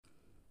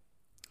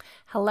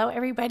Hello,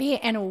 everybody,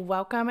 and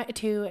welcome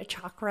to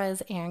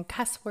Chakras and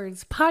Cuss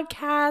Words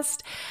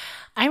podcast.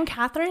 I'm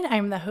Catherine.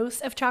 I'm the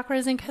host of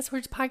Chakras and Cuss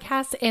Words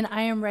podcast, and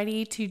I am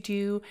ready to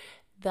do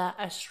the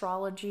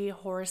astrology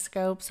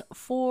horoscopes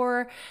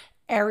for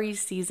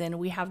Aries season.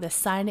 We have the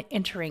sun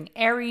entering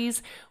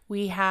Aries.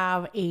 We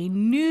have a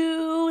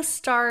new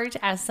start,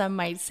 as some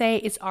might say.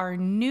 It's our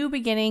new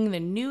beginning,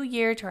 the new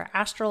year to our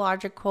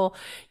astrological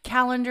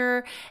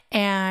calendar.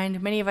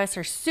 And many of us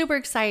are super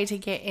excited to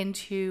get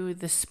into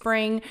the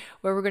spring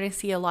where we're going to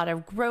see a lot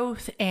of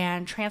growth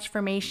and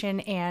transformation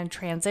and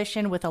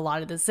transition with a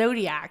lot of the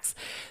zodiacs.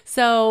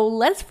 So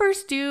let's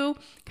first do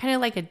kind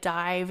of like a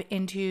dive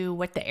into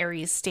what the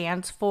Aries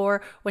stands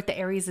for, what the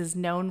Aries is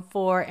known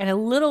for, and a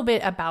little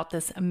bit about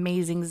this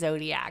amazing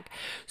zodiac.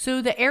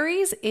 So the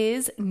Aries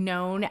is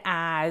known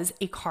as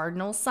a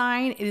cardinal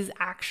sign. It is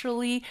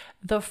actually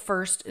the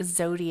first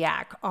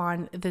zodiac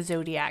on the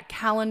zodiac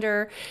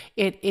calendar.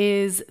 It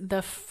is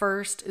the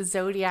first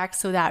zodiac,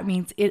 so that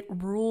means it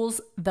rules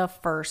the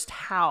first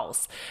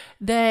house.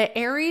 The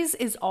Aries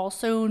is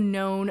also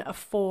known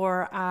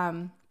for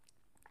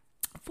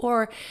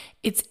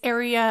its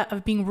area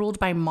of being ruled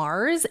by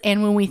Mars.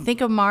 And when we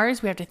think of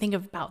Mars, we have to think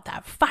about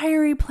that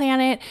fiery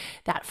planet,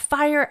 that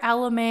fire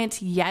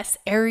element. Yes,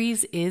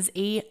 Aries is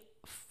a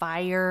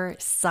fire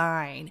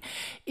sign.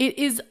 It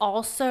is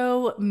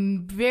also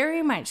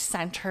very much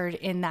centered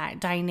in that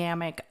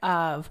dynamic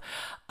of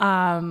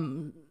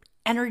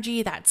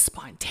energy that's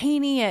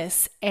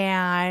spontaneous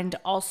and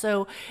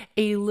also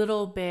a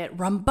little bit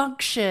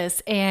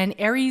rambunctious. And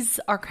Aries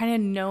are kind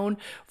of known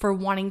for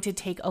wanting to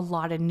take a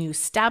lot of new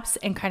steps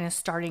and kind of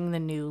starting the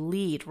new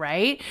lead,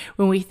 right?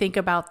 When we think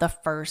about the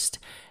first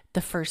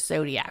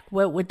zodiac,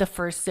 what would the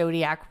first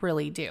zodiac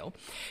really do?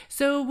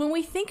 So when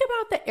we think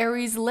about the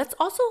Aries, let's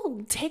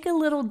also take a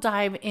little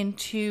dive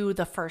into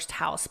the first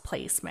house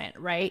placement,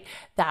 right?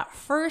 That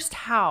first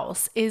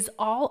house is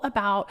all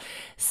about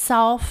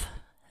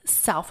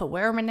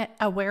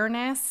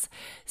self-awareness,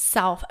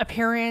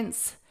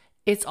 self-appearance.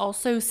 It's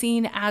also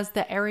seen as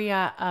the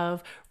area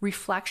of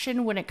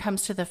reflection when it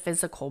comes to the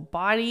physical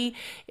body.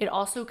 It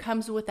also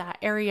comes with that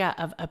area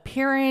of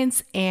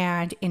appearance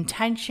and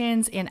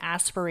intentions and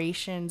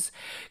aspirations,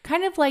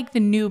 kind of like the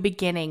new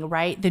beginning,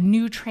 right? The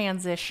new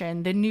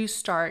transition, the new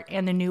start,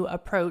 and the new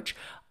approach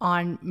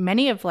on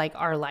many of like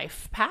our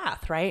life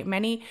path, right?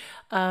 Many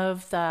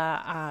of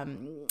the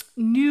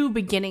new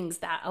beginnings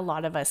that a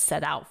lot of us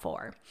set out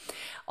for.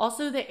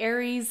 Also, the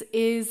Aries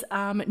is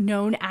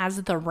known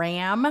as the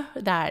ram,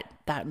 that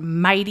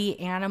mighty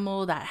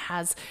animal that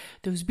has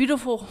those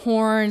beautiful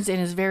horns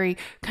and is very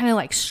kind of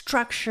like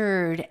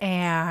structured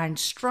and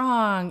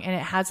strong, and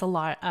it has a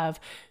lot of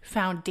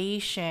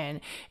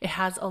foundation. It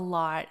has a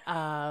lot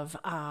of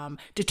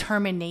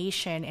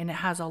determination, and it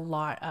has a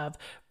lot of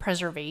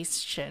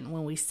preservation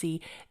when we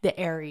see the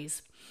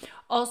Aries.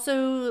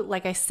 Also,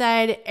 like I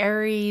said,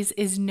 Aries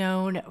is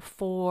known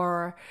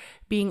for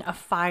being a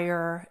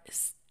fire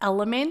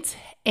element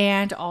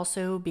and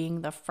also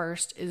being the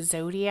first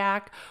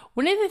zodiac.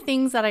 One of the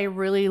things that I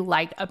really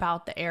like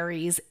about the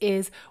Aries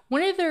is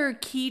one of their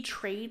key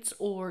traits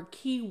or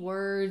key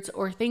words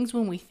or things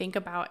when we think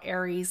about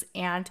Aries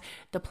and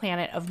the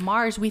planet of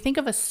Mars, we think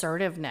of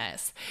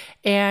assertiveness.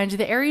 And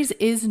the Aries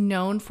is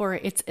known for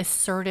its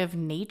assertive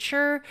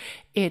nature,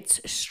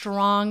 its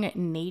strong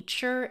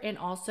nature, and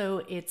also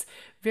it's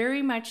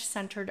very much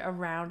centered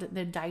around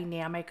the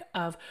dynamic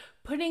of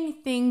putting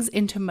things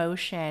into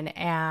motion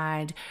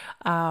and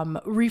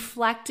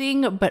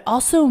reflecting, but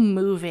also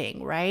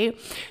moving, right?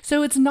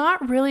 So it's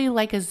not really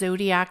like a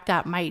zodiac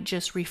that might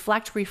just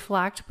reflect,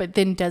 but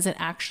then doesn't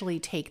actually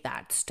take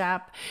that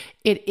step.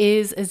 It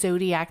is a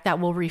zodiac that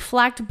will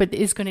reflect, but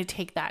is going to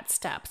take that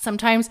step.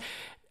 Sometimes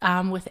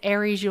with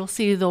Aries, you'll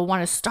see they'll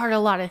want to start a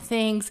lot of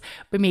things,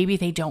 but maybe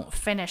they don't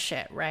finish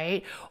it,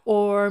 right?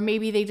 Or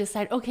maybe they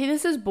decide, okay,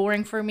 this is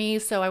boring for me,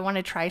 so I want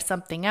to try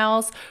something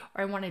else,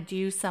 or I want to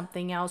do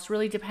something else,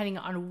 really depending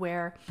on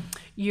where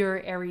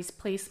your Aries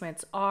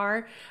placements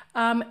are.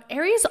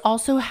 Aries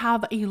also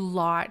have a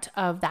lot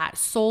of that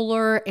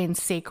solar and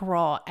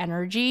sacral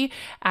energy,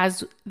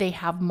 as they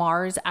have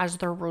Mars as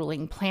their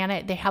ruling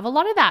planet. They have a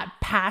lot of that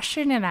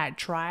passion and that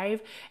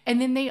drive,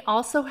 and then they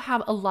also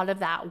have a lot of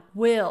that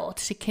will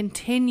to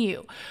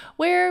continue,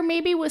 where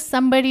maybe with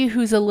somebody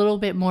who's a little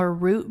bit more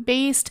root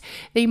based,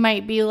 they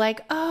might be like,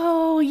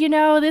 oh,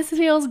 this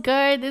feels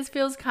good. This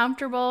feels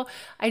comfortable.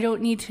 I don't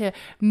need to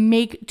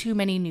make too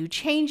many new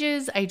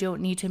changes. I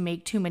don't need to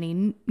make too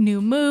many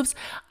new moves.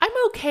 I'm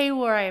okay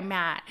where I'm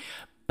at.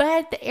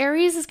 But the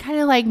Aries is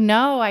kind of like,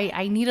 no,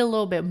 I need a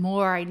little bit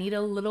more. I need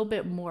a little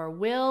bit more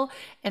will,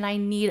 and I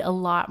need a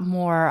lot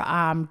more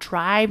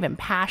drive and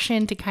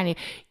passion to kind of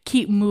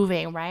keep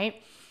moving, right?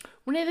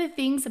 One of the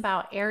things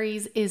about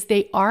Aries is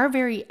they are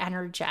very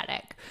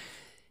energetic.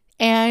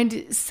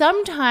 And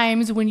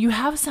sometimes when you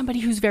have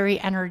somebody who's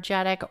very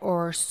energetic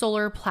or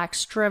solar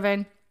plex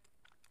driven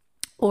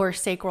or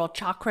sacral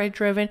chakra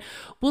driven,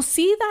 we'll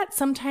see that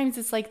sometimes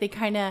it's like they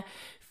kind of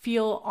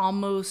feel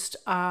almost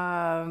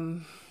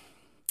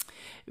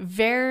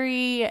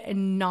very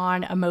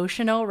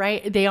non-emotional,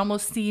 right? They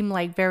almost seem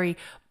like very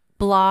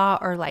blah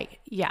or like,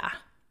 yeah.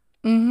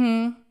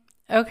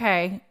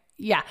 Okay.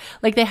 Yeah.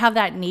 Like they have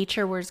that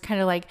nature where it's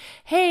kind of like,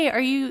 hey, are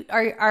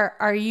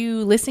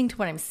you listening to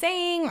what I'm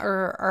saying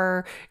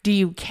or do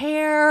you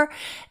care?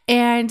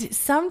 And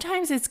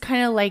sometimes it's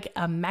kind of like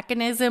a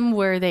mechanism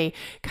where they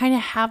kind of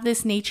have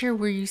this nature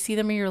where you see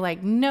them and you're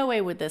like, no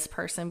way would this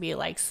person be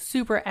like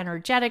super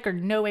energetic, or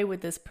no way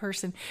would this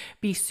person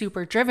be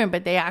super driven,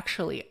 but they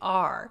actually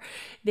are.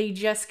 They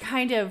just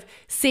kind of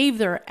save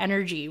their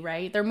energy,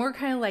 right? They're more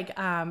kind of like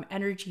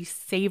energy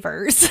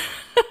savers.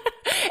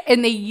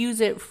 And they use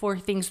it for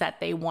things that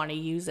they want to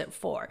use it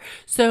for.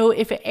 So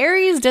if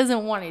Aries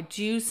doesn't want to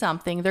do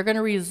something, they're going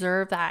to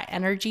reserve that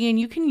energy, and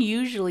you can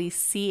usually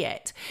see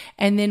it.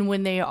 And then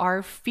when they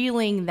are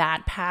feeling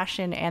that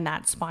passion and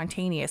that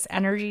spontaneous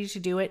energy to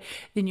do it,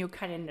 then you'll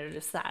kind of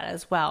notice that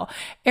as well.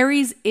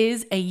 Aries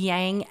is a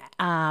yang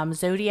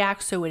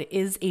zodiac, so it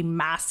is a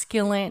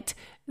masculine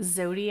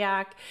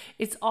zodiac.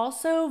 It's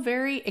also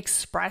very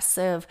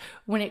expressive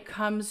when it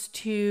comes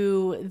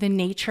to the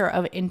nature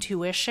of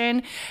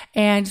intuition.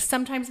 And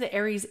sometimes the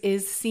Aries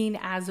is seen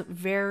as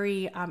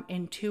very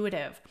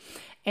intuitive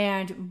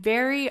and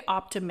very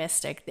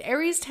optimistic. The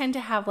Aries tend to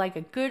have like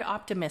a good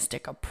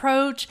optimistic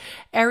approach.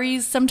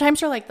 Aries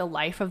sometimes are like the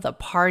life of the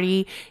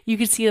party. You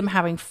can see them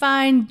having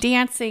fun,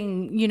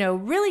 dancing,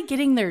 really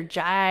getting their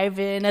jive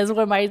in, as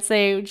one might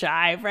say,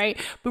 jive, right?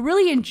 But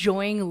really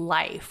enjoying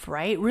life,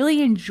 right?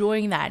 Really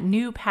enjoying that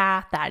new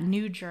path, that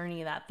new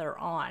journey that they're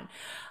on.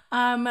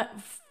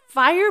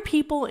 Fire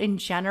people in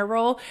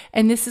general,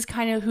 and this is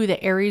kind of who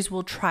the Aries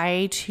will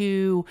try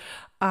to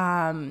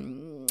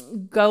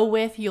go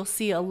with. You'll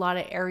see a lot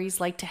of Aries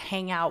like to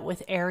hang out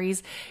with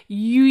Aries.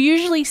 You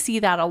usually see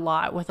that a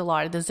lot with a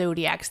lot of the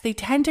zodiacs. They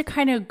tend to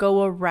kind of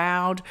go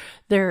around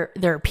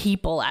their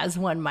people, as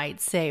one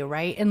might say,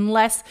 right?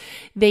 Unless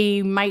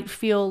they might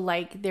feel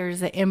like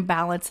there's an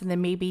imbalance and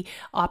then maybe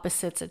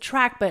opposites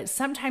attract. But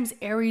sometimes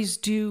Aries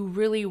do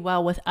really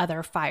well with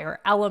other fire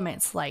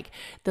elements like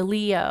the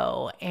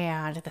Leo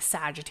and the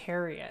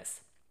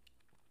Sagittarius.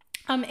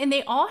 And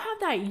they all have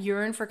that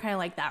yearn for kind of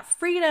like that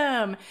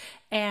freedom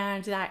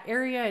and that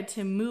area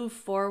to move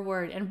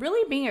forward, and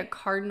really being a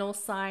cardinal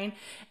sign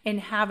and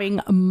having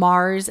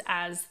Mars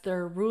as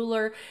their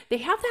ruler. They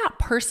have that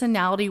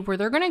personality where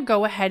they're going to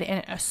go ahead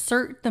and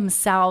assert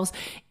themselves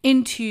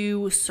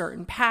into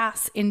certain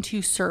paths,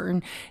 into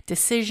certain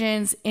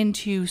decisions,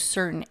 into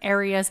certain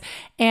areas,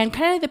 and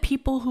kind of the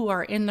people who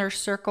are in their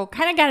circle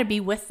kind of got to be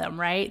with them,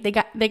 right? They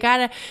got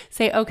to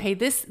say, okay,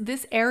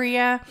 this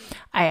area,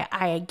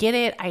 I get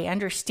it. I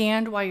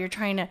understand why you're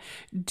trying to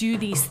do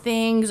these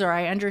things, or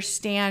I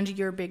understand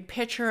your big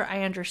picture.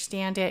 I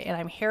understand it, and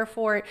I'm here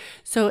for it.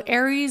 So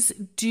Aries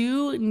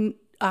do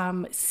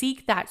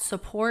seek that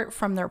support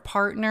from their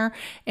partner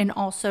and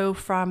also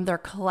from their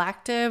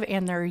collective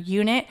and their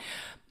unit.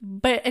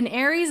 But an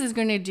Aries is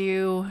going to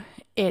do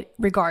it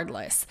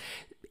regardless.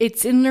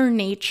 It's in their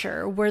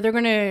nature where they're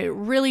going to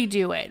really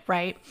do it,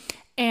 right?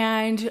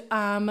 And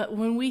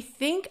when we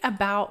think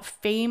about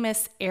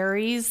famous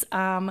Aries,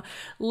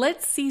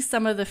 let's see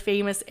some of the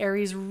famous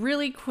Aries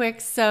really quick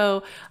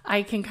so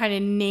I can kind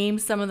of name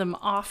some of them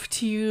off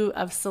to you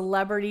of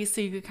celebrities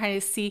so you can kind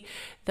of see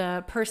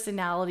the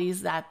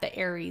personalities that the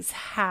Aries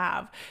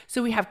have.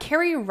 So we have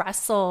Carrie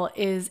Russell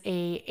is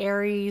a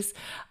Aries.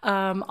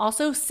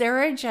 Also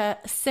Sarah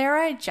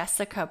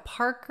Jessica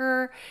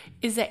Parker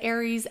is an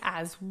Aries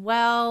as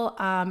well.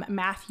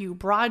 Matthew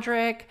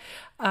Broderick,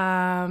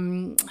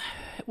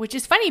 which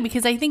is funny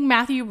because I think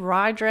Matthew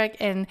Broderick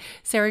and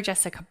Sarah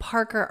Jessica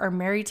Parker are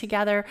married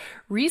together.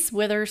 Reese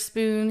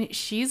Witherspoon,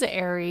 she's an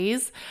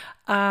Aries.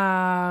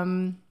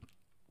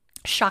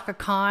 Shaka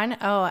Khan.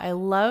 Oh, I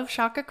love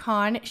Shaka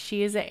Khan.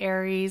 She is an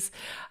Aries.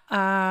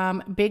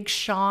 Big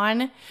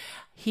Sean,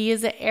 he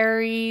is an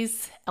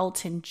Aries.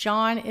 Elton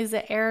John is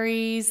an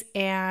Aries.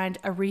 And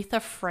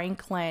Aretha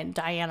Franklin,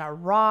 Diana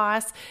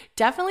Ross.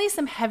 Definitely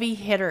some heavy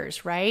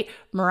hitters, right?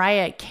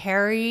 Mariah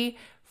Carey,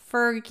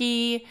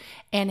 Fergie,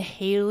 and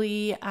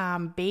Haley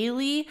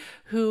Bailey,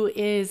 who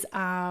is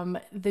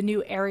the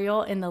new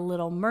Ariel in The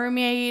Little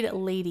Mermaid,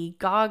 Lady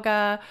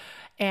Gaga,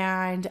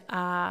 and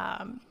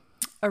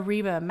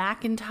Reba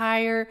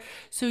McEntire.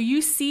 So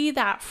you see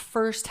that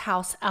first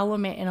house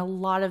element in a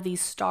lot of these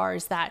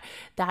stars, that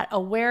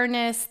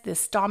awareness,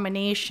 this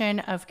domination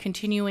of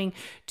continuing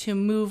to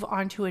move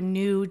onto a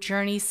new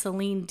journey.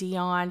 Celine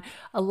Dion,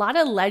 a lot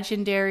of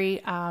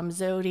legendary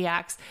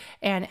zodiacs,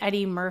 and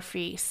Eddie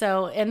Murphy.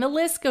 So, and the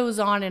list goes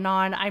on and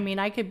on. I mean,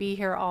 I could be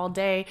here all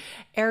day.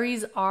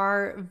 Aries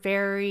are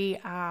very,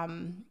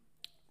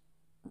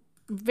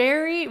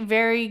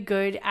 very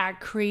good at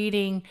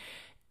creating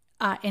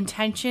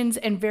intentions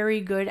and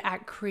very good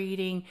at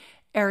creating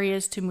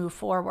areas to move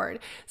forward.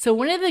 So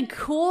one of the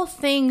cool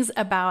things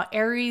about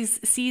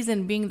Aries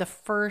season being the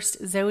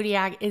first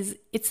zodiac is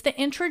it's the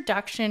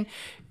introduction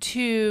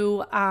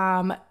to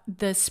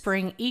the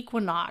spring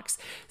equinox.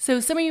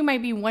 So some of you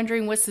might be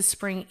wondering, what's the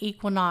spring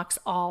equinox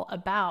all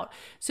about?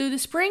 So the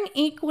spring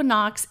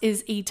equinox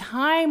is a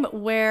time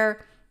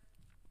where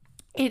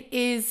It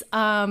is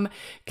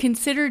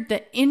considered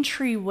the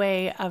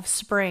entryway of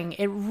spring.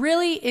 It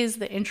really is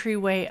the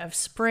entryway of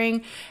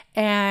spring.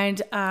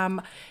 And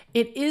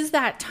it is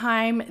that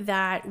time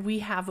that we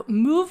have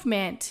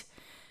movement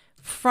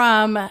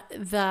from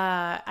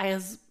the,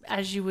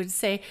 as you would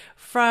say,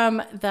 from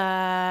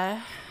the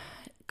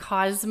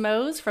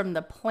cosmos, from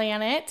the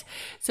planet.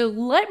 So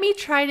let me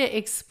try to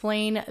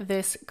explain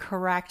this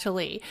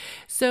correctly.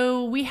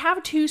 So we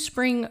have two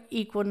spring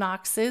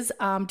equinoxes,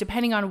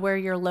 depending on where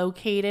you're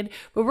located,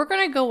 but we're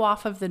going to go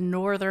off of the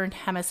northern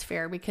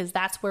hemisphere because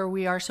that's where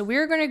we are. So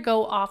we're going to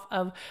go off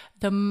of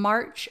the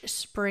March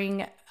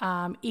spring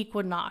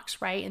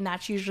equinox, right? And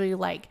that's usually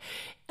like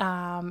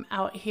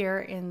out here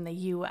in the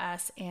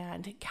US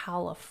and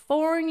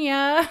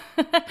California.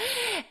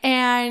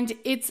 And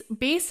it's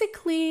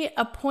basically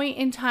a point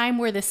in time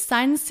where the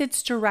sun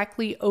sits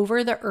directly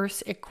over the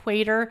Earth's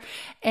equator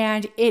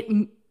and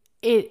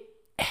it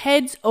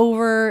heads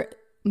over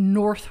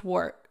north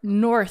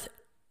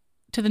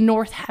to the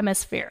north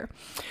hemisphere.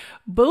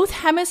 Both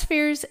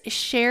hemispheres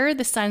share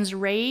the sun's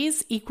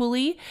rays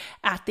equally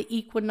at the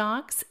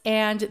equinox,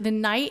 and the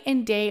night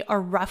and day are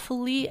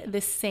roughly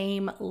the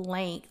same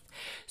length.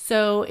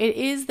 So it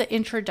is the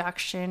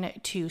introduction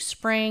to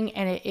spring,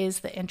 and it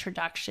is the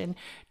introduction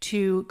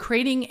to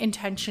creating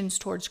intentions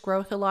towards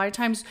growth. A lot of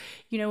times,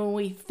 when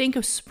we think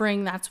of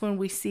spring, that's when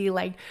we see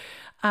like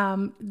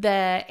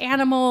the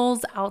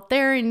animals out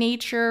there in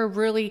nature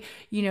really,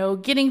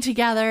 getting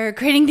together,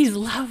 creating these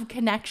love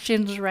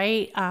connections,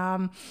 right?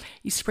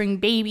 Spring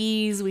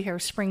babies, we hear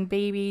of spring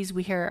babies,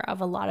 we hear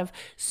of a lot of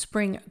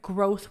spring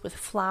growth with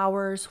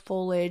flowers,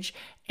 foliage,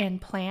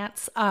 and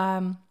plants.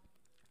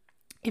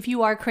 If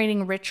you are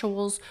creating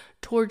rituals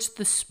towards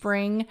the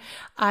spring,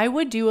 I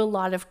would do a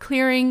lot of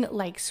clearing,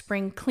 like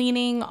spring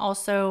cleaning.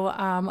 Also,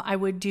 I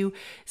would do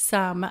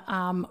some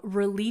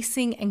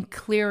releasing and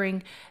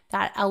clearing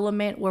that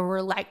element where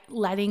we're like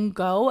letting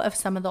go of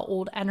some of the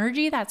old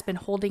energy that's been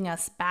holding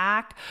us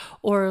back,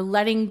 or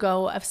letting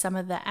go of some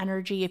of the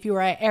energy. If you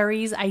are at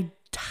Aries, I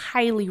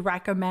highly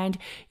recommend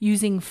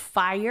using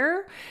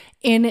fire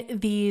in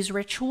these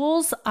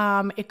rituals.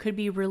 It could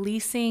be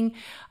releasing.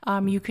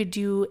 You could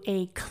do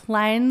a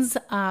cleanse.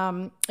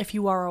 If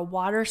you are a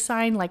water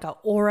sign, like an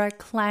aura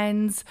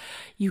cleanse.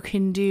 You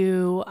can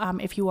do,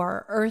 if you are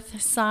an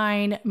earth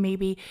sign,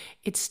 maybe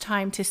it's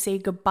time to say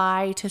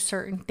goodbye to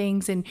certain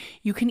things. And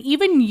you can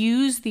even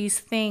use these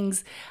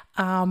things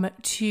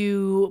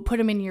to put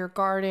them in your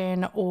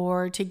garden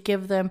or to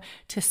give them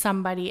to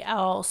somebody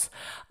else,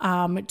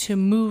 to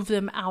move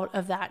them out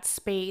of that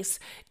space.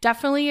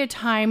 Definitely a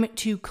time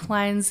to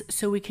cleanse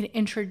so we can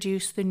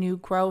introduce the new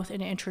growth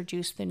and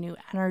introduce the new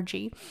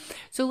energy.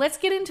 So let's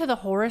get into the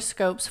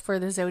horoscopes for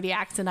the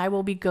zodiacs, and I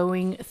will be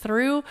going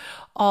through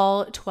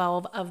all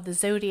 12 of the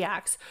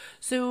zodiacs.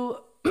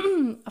 So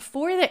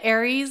for the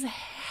Aries,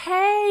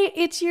 hey,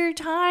 it's your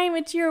time,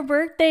 it's your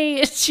birthday,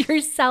 it's your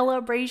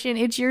celebration,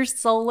 it's your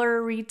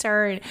solar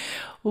return.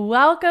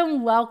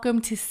 Welcome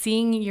to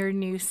seeing your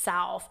new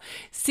self,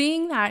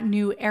 seeing that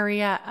new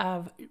area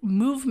of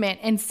movement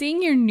and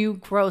seeing your new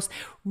growth.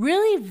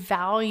 Really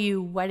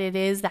value what it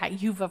is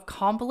that you've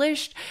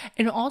accomplished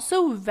and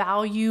also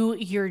value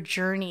your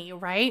journey,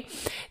 right?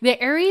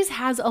 The Aries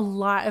has a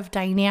lot of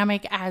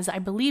dynamic, as I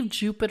believe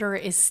Jupiter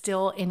is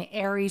still in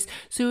Aries.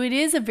 So it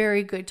is a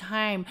very good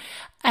time.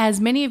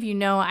 As many of you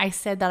know, I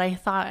said that I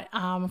thought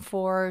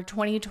for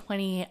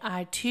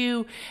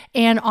 2022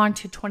 and on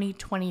to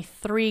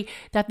 2023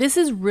 that this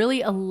is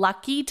really a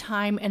lucky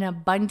time, an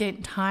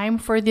abundant time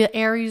for the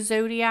Aries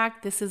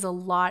zodiac. This is a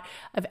lot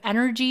of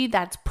energy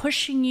that's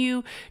pushing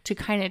you to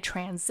kind of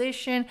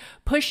transition,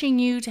 pushing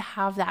you to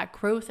have that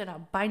growth and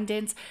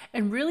abundance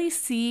and really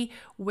see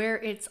where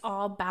it's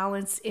all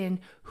balanced in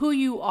who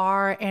you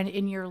are and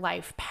in your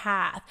life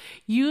path.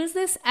 Use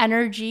this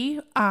energy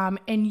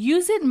and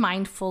use it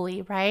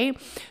mindfully, right?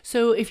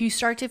 So if you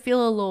start to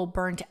feel a little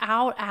burnt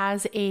out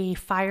as a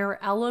fire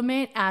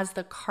element, as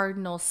the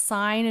cardinal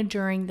sign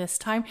during this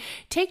time,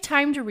 take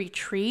time to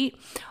retreat.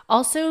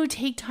 Also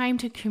take time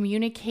to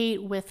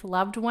communicate with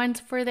loved ones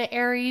for the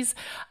Aries.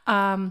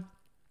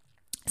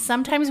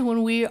 Sometimes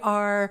when we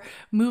are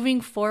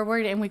moving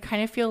forward and we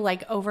kind of feel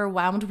like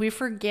overwhelmed, we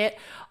forget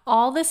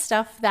all the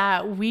stuff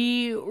that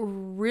we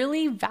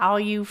really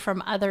value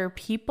from other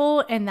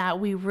people and that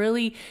we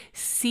really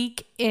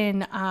seek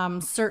in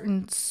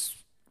certain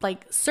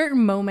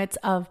moments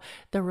of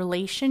the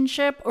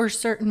relationship or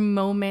certain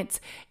moments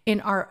in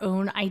our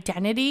own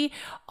identity.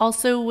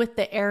 Also with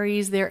the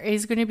Aries, there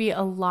is going to be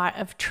a lot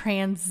of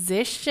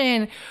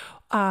transition.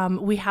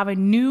 We have a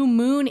new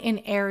moon in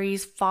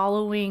Aries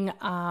following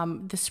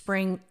the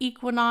spring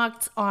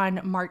equinox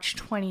on March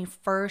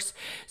 21st.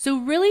 So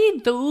really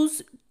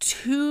those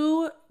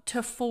 2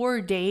 to 4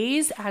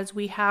 days, as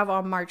we have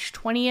on March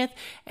 20th,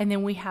 and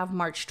then we have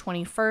March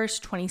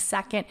 21st,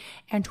 22nd,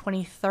 and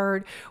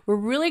 23rd, we're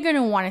really going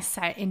to want to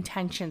set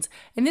intentions.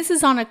 And this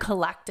is on a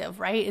collective,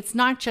 right? It's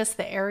not just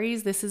the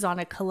Aries. This is on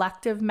a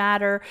collective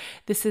matter.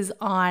 This is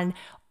on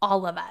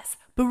all of us.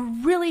 But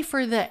really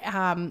for the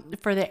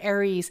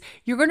Aries,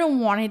 you're going to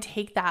want to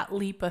take that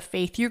leap of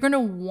faith. You're going to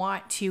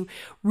want to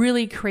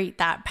really create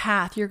that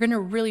path. You're going to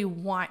really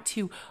want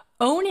to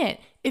own it.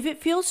 If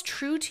it feels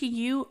true to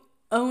you,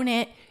 own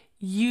it,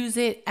 use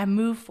it, and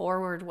move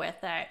forward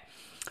with it.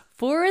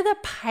 For the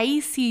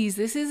Pisces,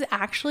 this is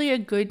actually a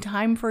good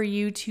time for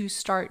you to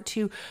start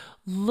to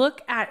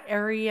look at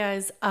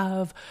areas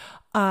of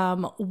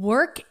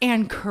work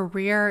and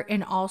career,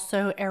 and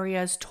also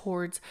areas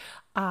towards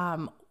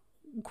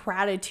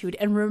gratitude.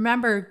 And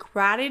remember,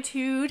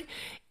 gratitude,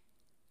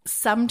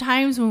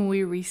 sometimes when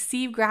we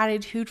receive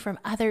gratitude from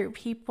other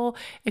people,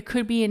 it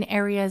could be in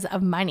areas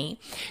of money.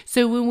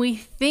 So when we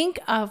think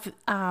of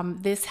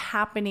this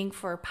happening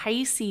for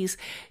Pisces,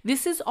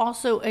 this is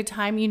also a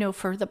time,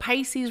 for the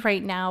Pisces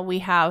right now, we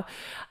have,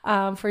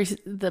 for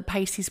the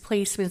Pisces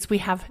placements, we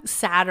have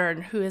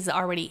Saturn, who has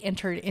already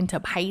entered into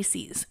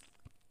Pisces.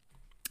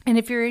 And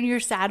if you're in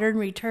your Saturn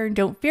return,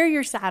 don't fear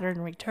your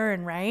Saturn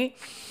return, right?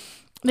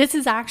 This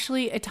is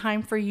actually a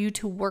time for you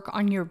to work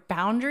on your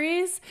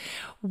boundaries,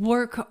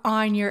 work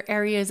on your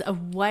areas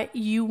of what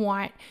you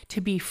want to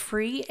be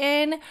free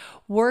in,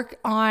 work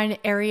on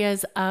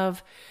areas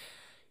of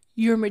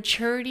your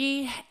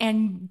maturity,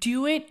 and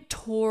do it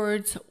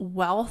towards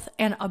wealth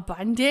and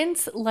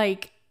abundance.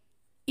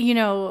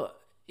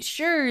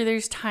 Sure,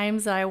 there's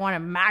times that I want to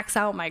max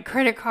out my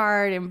credit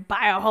card and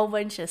buy a whole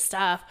bunch of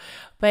stuff,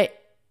 but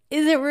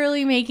is it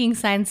really making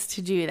sense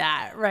to do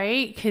that,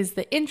 right? Because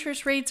the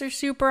interest rates are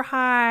super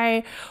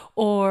high,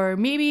 or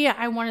maybe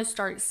I want to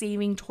start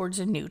saving towards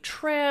a new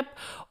trip,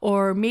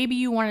 or maybe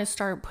you want to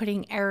start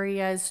putting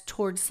areas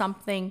towards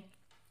something,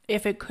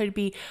 if it could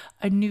be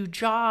a new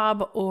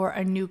job or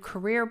a new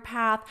career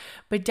path.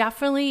 But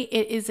definitely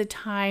it is a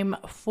time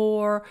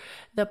for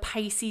the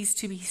Pisces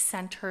to be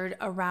centered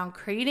around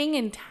creating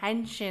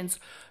intentions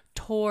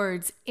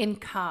towards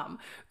income,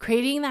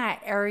 creating that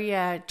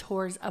area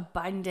towards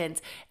abundance,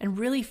 and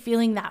really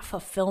feeling that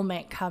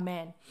fulfillment come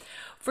in.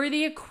 For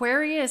the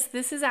Aquarius,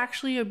 this is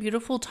actually a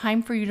beautiful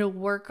time for you to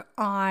work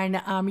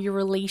on your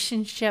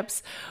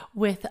relationships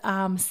with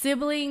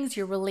siblings,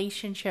 your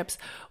relationships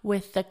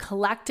with the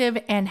collective,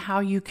 and how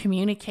you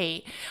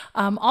communicate.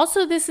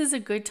 Also, this is a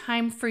good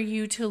time for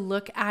you to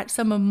look at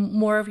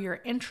more of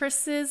your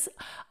interests.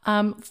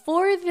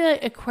 For the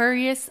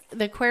Aquarius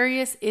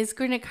is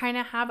going to kind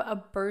of have a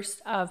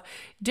burst of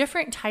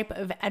different type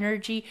of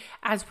energy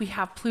as we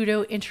have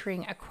Pluto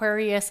entering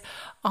Aquarius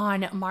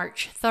on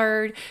March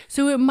 3rd.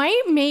 So it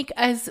might make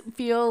us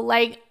feel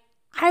like,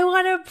 I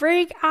want to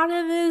break out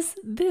of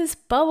this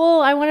bubble.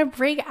 I want to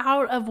break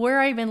out of where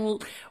I've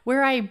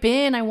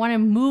been. I want to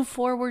move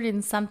forward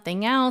in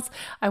something else.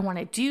 I want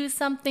to do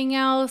something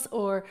else.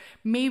 Or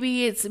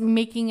maybe it's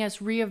making us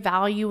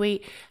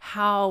reevaluate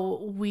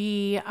how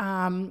we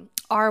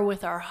are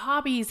with our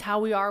hobbies, how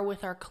we are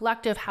with our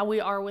collective, how we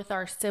are with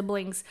our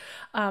siblings,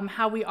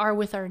 how we are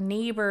with our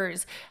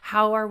neighbors,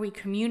 how are we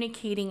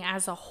communicating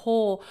as a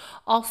whole.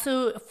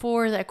 Also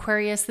for the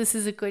Aquarius, this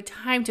is a good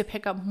time to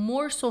pick up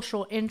more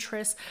social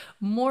interests,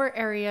 more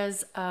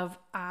areas of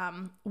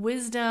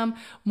wisdom,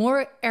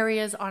 more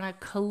areas on a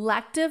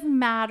collective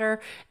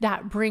matter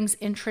that brings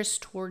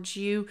interest towards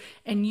you,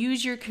 and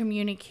use your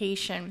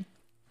communication.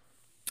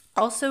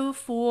 Also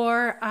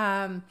for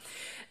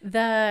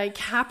the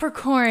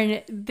Capricorn,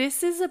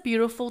 this is a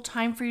beautiful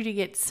time for you to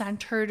get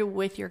centered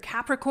with your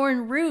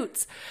Capricorn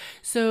roots.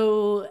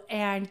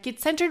 And get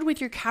centered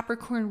with your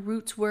Capricorn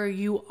roots where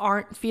you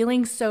aren't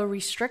feeling so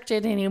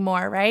restricted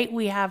anymore, right?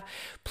 We have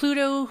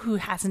Pluto, who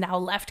has now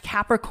left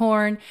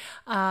Capricorn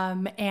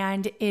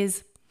and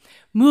is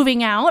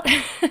moving out,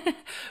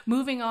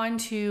 moving on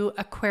to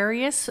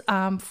Aquarius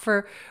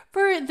for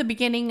the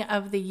beginning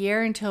of the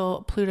year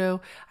until Pluto,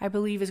 I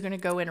believe, is going to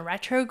go in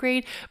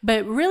retrograde,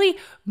 but really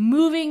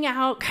moving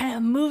out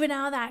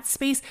of that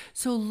space.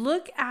 So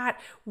look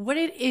at what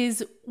it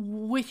is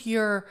with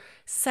your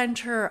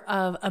center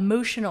of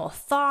emotional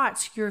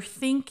thoughts, your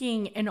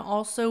thinking, and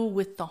also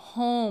with the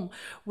home,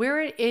 where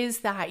it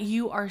is that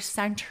you are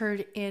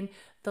centered in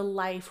the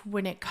life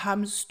when it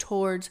comes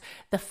towards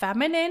the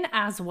feminine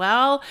as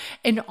well,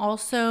 and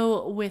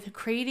also with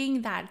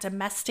creating that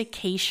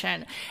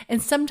domestication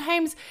and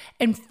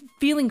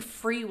feeling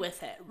free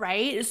with it,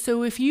 right?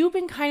 So if you've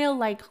been kind of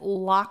like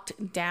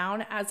locked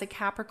down as a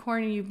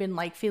Capricorn, and you've been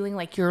like feeling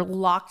like you're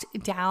locked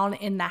down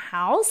in the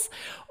house,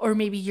 or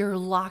maybe you're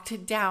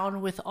locked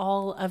down with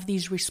all of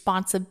these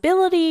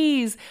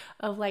responsibilities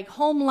of like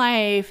home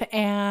life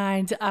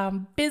and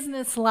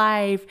business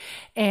life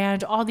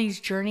and all these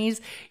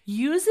journeys,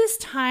 use this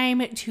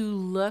time to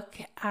look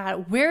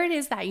at where it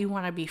is that you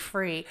want to be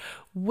free,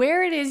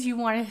 where it is you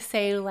want to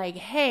say like,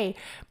 hey,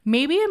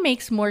 maybe it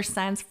makes more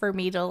sense for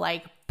me to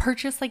like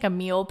purchase like a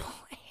meal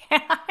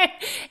plan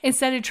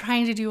instead of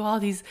trying to do all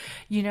these,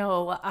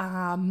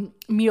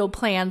 meal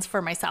plans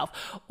for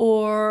myself,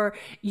 or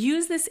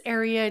use this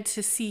area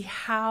to see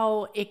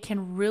how it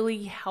can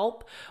really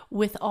help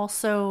with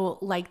also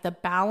like the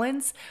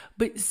balance,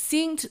 but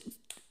seeing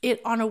it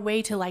on a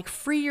way to like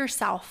free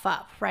yourself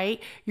up,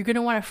 right? You're going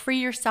to want to free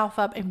yourself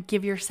up and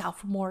give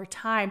yourself more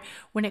time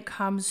when it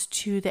comes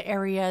to the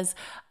areas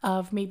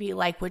of maybe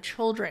like with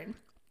children.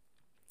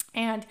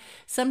 And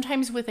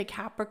sometimes with a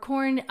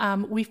Capricorn,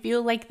 we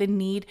feel like the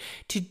need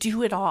to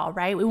do it all,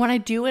 right? We want to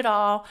do it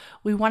all.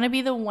 We want to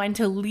be the one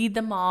to lead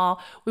them all.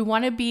 We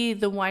want to be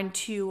the one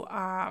to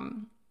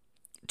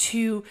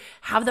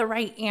have the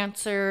right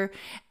answer,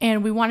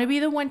 and we want to be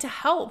the one to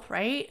help,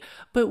 right?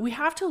 But we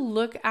have to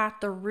look at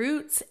the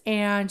roots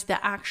and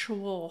the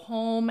actual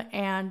home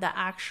and the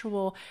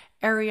actual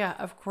area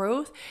of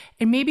growth.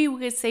 And maybe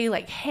we could say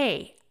like,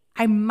 hey,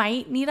 I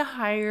might need to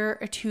hire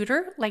a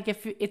tutor, like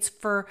if it's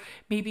for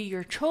maybe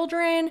your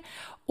children,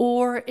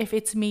 or if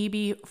it's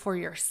maybe for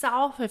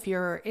yourself, if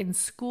you're in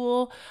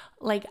school,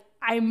 like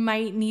I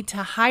might need to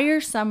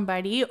hire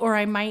somebody, or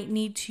I might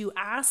need to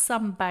ask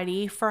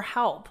somebody for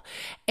help.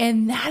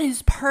 And that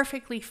is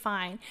perfectly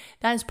fine.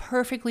 That is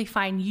perfectly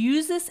fine.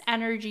 Use this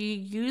energy,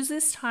 use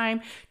this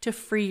time to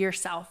free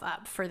yourself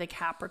up for the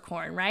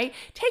Capricorn, right?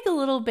 Take a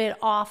little bit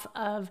off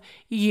of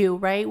you,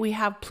 right? We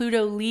have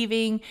Pluto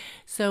leaving,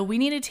 so we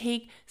need to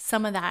take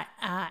some of that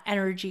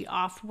energy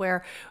off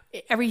where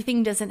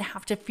everything doesn't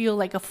have to feel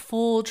like a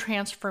full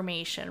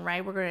transformation,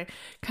 right? We're going to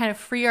kind of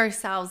free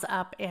ourselves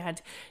up and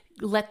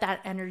let that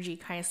energy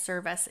kind of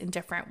serve us in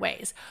different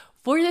ways.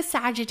 For the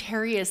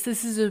Sagittarius,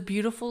 this is a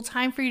beautiful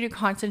time for you to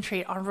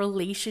concentrate on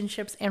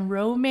relationships and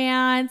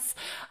romance.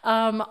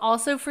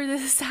 Also for the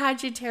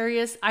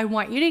Sagittarius, I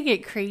want you to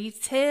get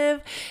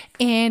creative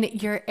in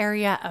your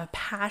area of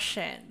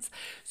passions.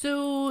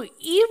 So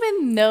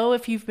even though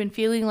if you've been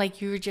feeling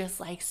like you're just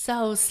like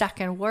so stuck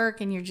in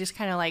work and you're just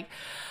kind of like,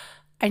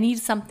 I need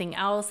something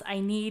else. I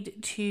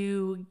need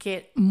to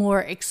get more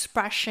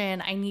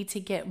expression. I need to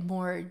get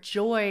more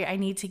joy. I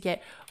need to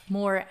get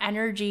more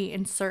energy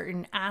in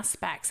certain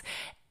aspects.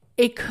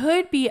 It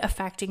could be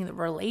affecting the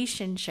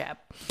relationship,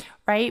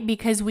 right?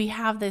 Because we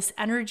have this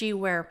energy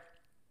where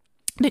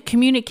the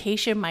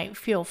communication might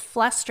feel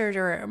flustered,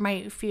 or it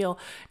might feel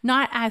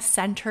not as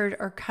centered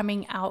or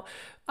coming out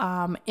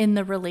in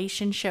the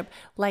relationship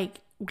like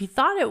we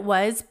thought it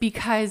was,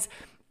 because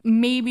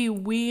maybe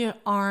we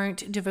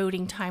aren't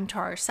devoting time to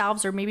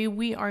ourselves, or maybe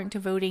we aren't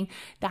devoting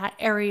that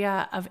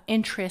area of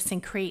interest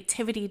and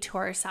creativity to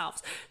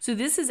ourselves. So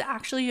this is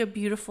actually a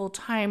beautiful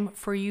time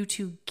for you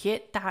to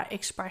get that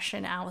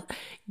expression out,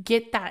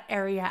 get that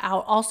area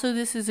out. Also,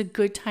 this is a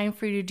good time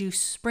for you to do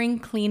spring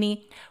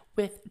cleaning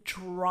with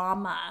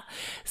drama.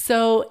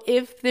 So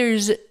if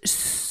there's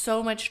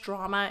so much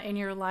drama in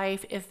your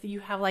life, if you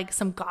have like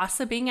some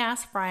gossiping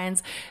ass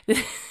friends,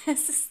 this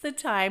is the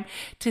time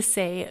to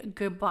say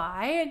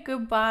goodbye,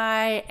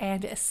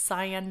 and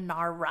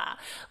sayonara.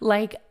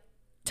 Like,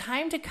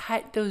 time to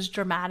cut those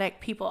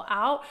dramatic people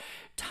out,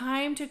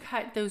 time to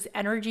cut those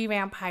energy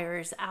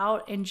vampires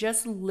out, and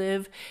just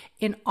live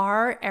in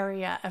our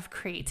area of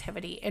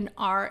creativity, in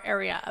our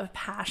area of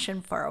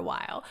passion for a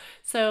while.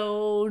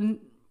 So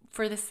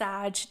for the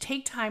Sag,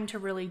 take time to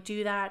really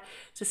do that,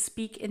 to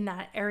speak in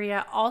that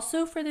area.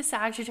 Also for the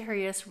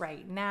Sagittarius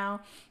right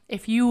now,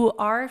 if you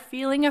are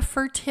feeling a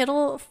fertility,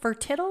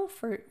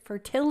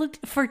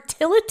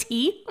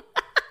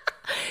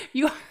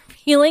 you are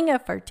feeling a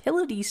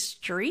fertility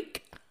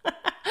streak,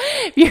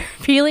 if you're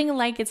feeling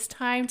like it's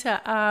time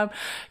to,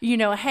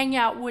 hang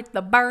out with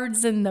the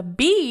birds and the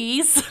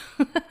bees,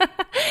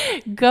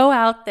 go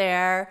out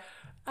there.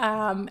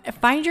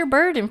 Find your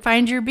bird and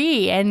find your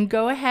bee and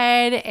go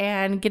ahead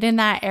and get in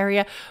that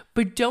area.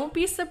 But don't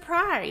be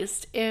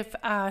surprised if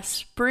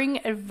spring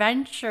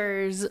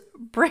adventures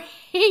bring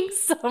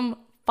some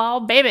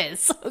fall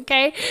babies,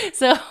 okay?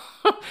 So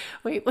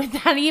wait, would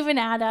that even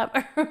add up?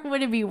 Or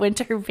would it be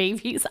winter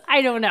babies?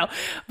 I don't know.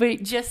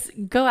 But just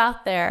go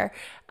out there,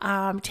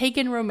 take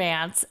in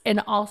romance.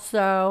 And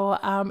also,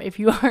 if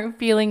you are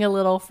feeling a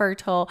little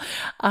fertile,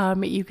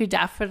 you could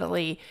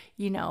definitely,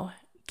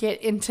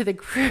 get into the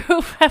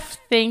groove of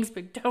things,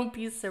 but don't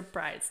be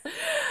surprised.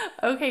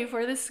 Okay,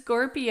 for the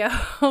Scorpio,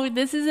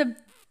 this is a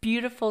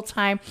beautiful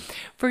time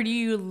for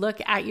you to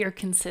look at your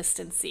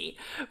consistency,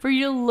 for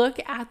you to look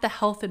at the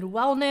health and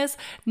wellness,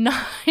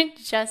 not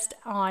just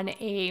on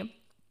a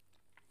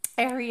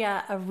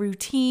area of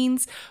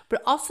routines,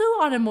 but also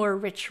on a more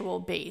ritual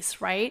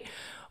base, right?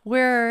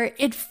 Where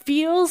it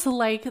feels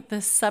like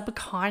the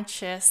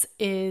subconscious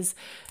is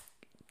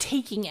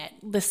taking it.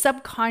 The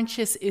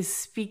subconscious is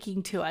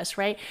speaking to us,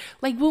 right?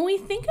 Like when we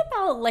think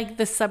about like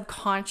the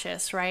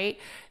subconscious, right?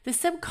 The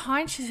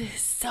subconscious is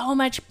so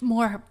much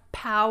more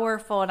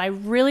powerful. And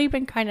I've really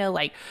been kind of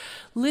like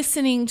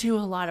listening to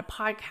a lot of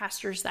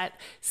podcasters that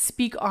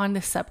speak on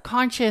the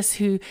subconscious,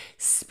 who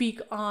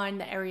speak on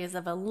the areas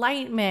of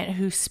enlightenment,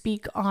 who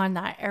speak on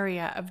that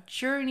area of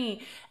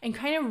journey, and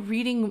kind of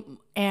reading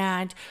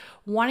and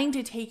wanting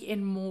to take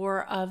in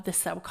more of the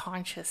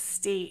subconscious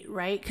state,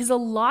 right? Because a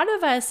lot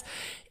of us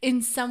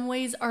in some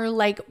ways are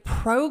like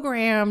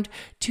programmed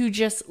to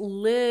just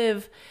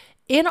live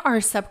in our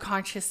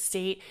subconscious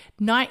state,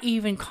 not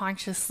even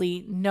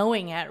consciously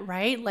knowing it,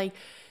 right? Like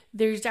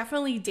there's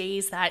definitely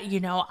days that,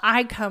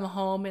 I come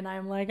home and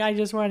I'm like, I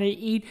just want to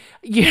eat,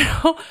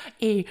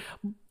 a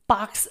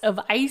box of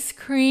ice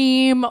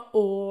cream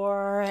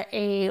or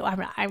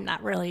I'm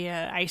not really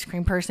an ice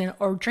cream person,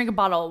 or drink a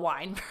bottle of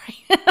wine,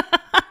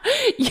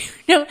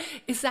 right?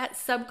 Is that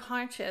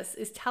subconscious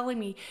is telling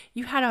me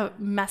you had a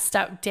messed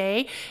up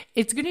day.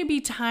 It's going to be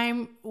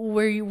time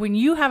where when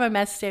you have a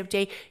messed up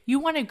day, you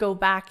want to go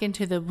back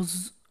into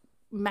those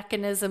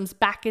mechanisms,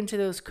 back into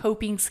those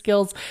coping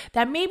skills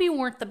that maybe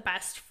weren't the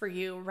best for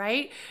you,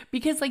 right?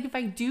 Because like if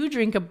I do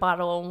drink a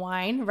bottle of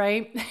wine,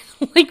 right?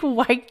 Like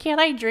why can't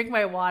I drink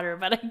my water,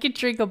 but I can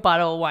drink a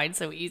bottle of wine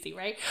so easy,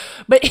 right?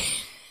 But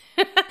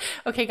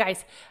okay,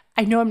 guys,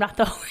 I know I'm not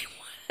the only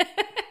one.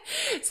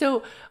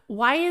 So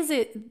why is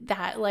it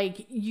that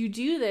like you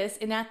do this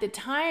and at the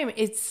time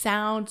it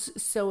sounds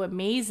so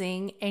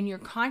amazing and your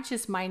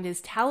conscious mind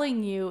is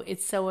telling you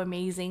it's so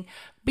amazing,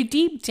 but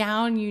deep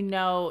down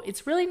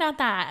it's really not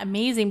that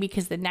amazing,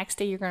 because the next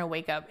day you're going to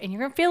wake up and you're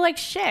going to feel like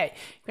shit.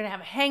 You're going to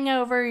have a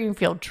hangover, you're going to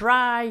feel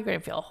dry, you're going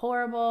to feel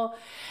horrible.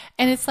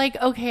 And it's like,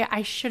 okay,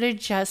 I should have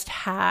just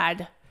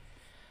had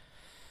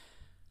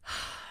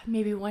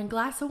maybe one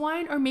glass of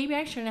wine, or maybe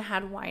I shouldn't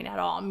have had wine at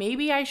all.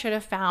 Maybe I should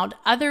have found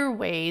other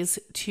ways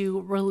to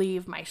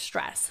relieve my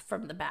stress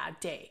from the bad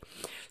day.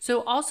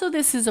 So also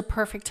this is a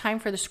perfect time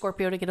for the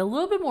Scorpio to get a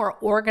little bit more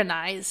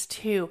organized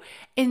too.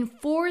 And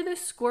for the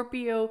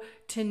Scorpio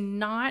to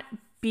not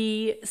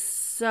be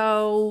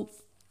so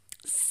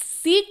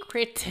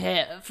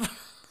secretive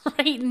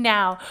right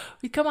now.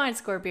 Come on,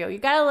 Scorpio. You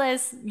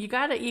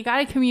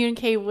gotta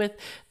communicate with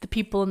the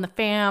people in the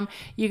fam.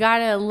 You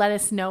gotta let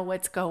us know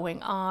what's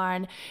going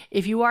on.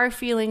 If you are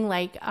feeling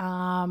like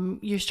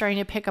you're starting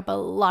to pick up a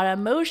lot of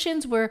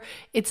emotions where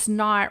it's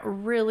not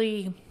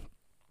really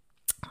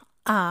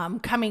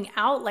coming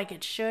out like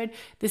it should,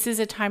 this is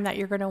a time that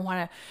you're going to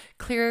want to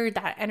clear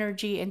that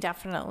energy and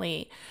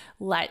definitely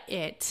let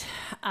it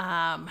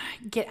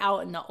get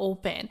out in the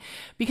open.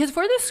 Because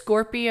for the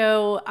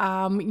Scorpio,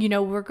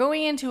 we're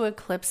going into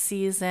eclipse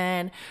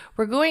season.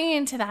 We're going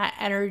into that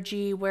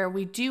energy where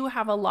we do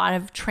have a lot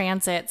of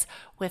transits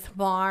with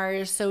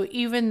Mars. So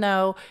even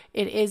though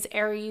it is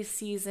Aries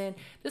season,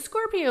 the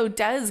Scorpio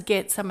does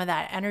get some of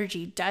that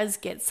energy, does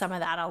get some of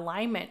that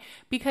alignment,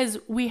 because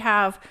we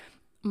have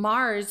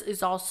Mars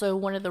is also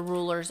one of the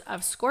rulers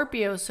of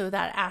Scorpio. So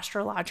that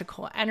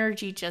astrological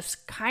energy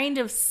just kind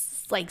of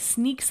like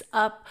sneaks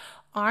up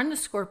on the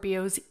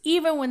Scorpios,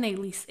 even when they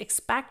least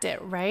expect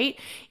it, right?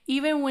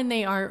 Even when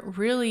they aren't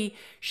really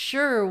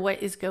sure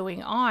what is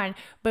going on,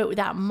 but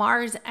that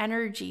Mars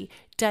energy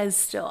does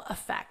still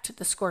affect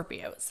the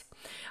Scorpios.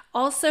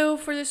 Also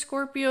for the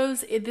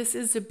Scorpios, this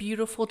is a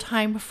beautiful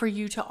time for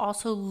you to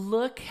also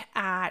look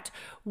at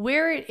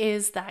where it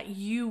is that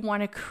you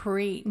want to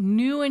create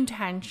new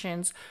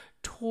intentions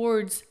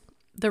towards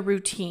the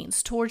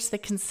routines, towards the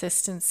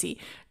consistency,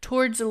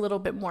 towards a little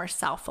bit more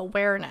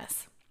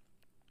self-awareness.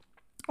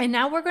 And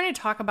now we're going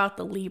to talk about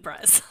the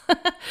Libras.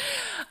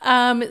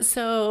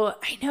 So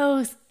I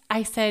know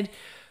I said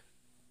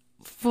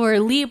for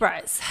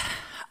Libras,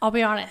 I'll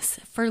be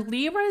honest, for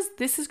Libras,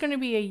 this is going to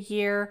be a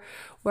year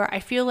where I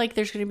feel like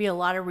there's going to be a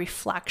lot of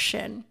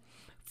reflection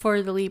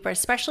for the Libra,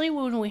 especially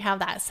when we have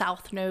that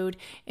South Node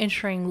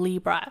entering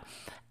Libra.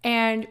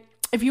 And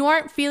if you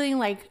aren't feeling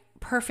like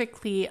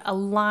perfectly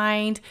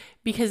aligned,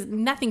 because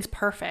nothing's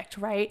perfect,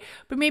 right?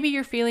 But maybe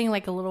you're feeling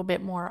like a little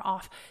bit more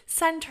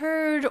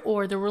off-centered,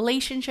 or the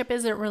relationship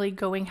isn't really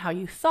going how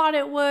you thought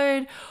it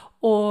would,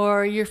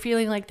 or you're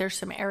feeling like there's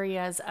some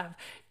areas of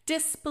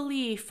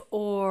disbelief,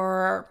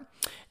 or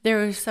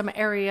there's some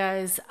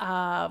areas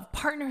of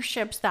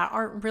partnerships that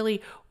aren't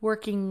really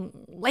working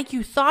like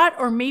you thought,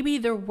 or maybe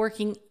they're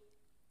working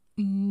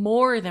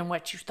more than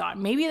what you thought.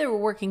 Maybe they were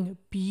working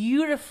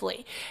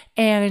beautifully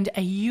and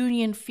a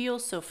union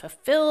feels so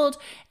fulfilled,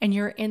 and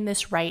you're in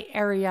this right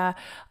area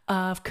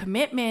of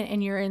commitment,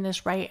 and you're in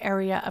this right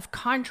area of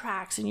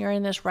contracts, and you're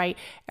in this right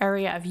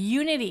area of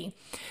unity.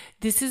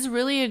 This is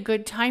really a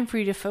good time for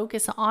you to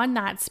focus on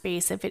that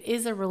space. If it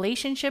is a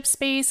relationship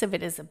space, if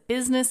it is a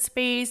business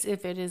space,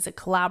 if it is a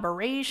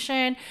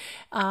collaboration,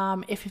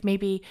 if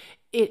maybe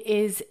it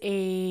is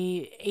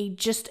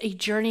just a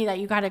journey that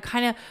you got to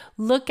kind of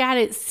look at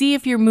it, see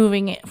if you're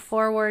moving it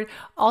forward.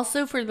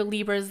 Also for the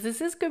Libras,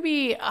 this is going to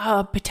be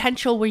a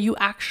potential where you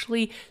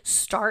actually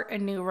start a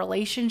new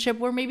relationship,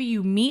 where maybe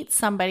you meet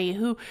somebody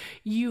who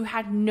you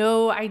had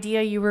no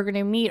idea you were going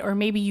to meet, or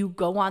maybe you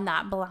go on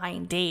that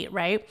blind date,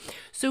 right?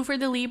 So for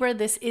the Libra,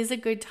 this is a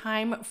good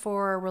time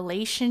for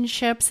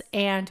relationships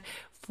and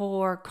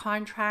for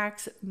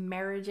contracts,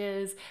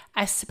 marriages,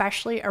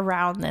 especially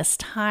around this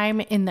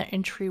time in the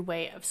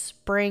entryway of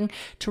spring,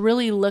 to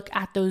really look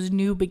at those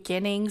new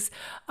beginnings.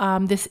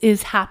 This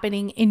is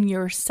happening in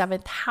your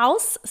 7th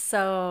house,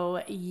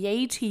 so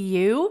yay to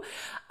you.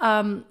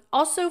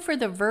 Also for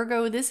the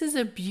Virgo, this is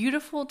a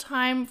beautiful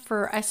time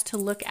for us to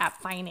look at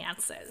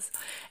finances.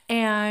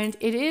 And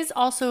it is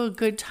also a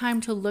good time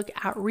to look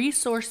at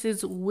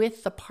resources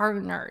with the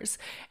partners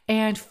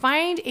and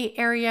find an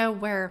area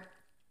where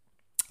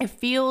it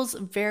feels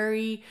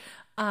very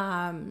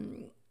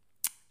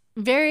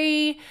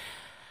very,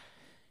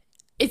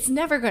 it's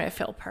never going to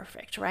feel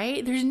perfect,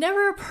 right? There's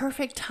never a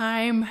perfect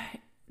time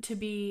to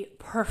be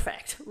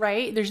perfect,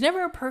 right? There's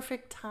never a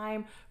perfect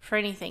time for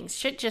anything.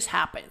 Shit just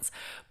happens.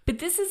 But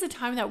this is a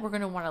time that we're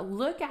going to want to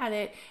look at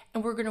it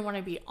and we're going to want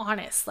to be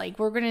honest. Like,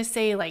 we're going to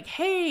say like,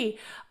 hey,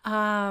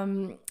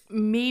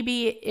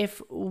 maybe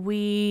if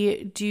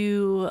we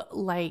do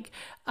like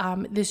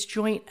this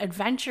joint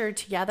adventure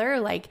together,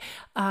 like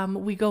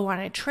we go on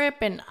a trip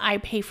and I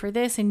pay for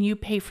this and you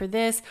pay for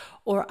this,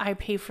 or I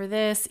pay for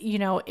this, you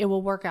know, it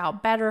will work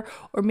out better.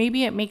 Or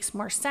maybe it makes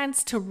more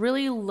sense to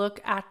really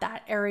look at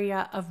that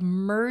area of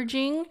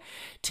merging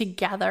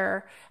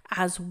together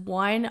as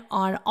one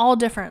on all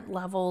different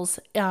levels.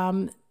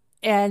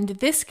 And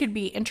this could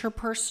be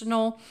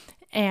interpersonal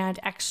and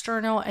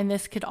external, and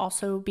this could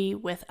also be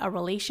with a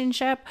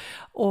relationship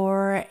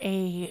or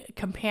a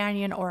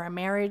companion or a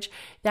marriage,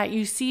 that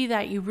you see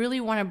that you really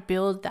want to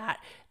build that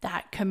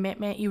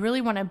commitment. You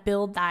really want to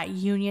build that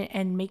union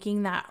and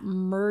making that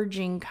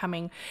merging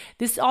coming.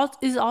 This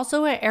is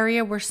also an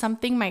area where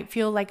something might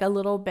feel like a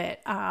little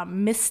bit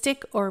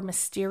mystic or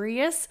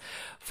mysterious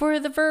for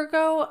the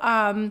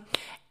Virgo.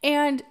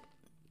 And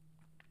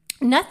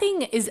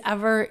nothing is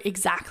ever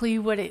exactly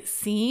what it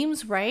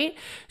seems, right?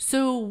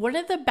 So one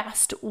of the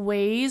best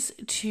ways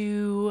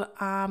to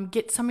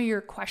get some of your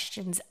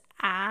questions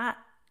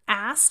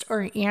asked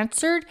or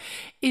answered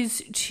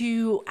is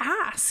to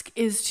ask,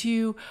 is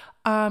to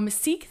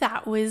seek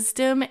that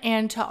wisdom,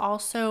 and to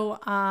also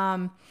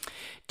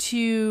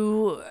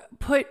to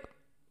put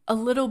a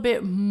little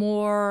bit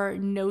more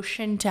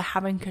notion to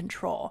having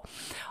control.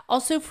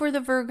 Also for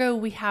the Virgo,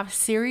 we have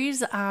Ceres,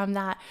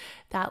 that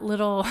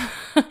little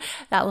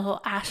that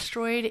little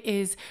asteroid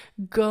is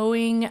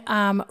going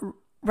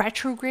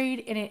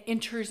retrograde, and it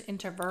enters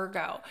into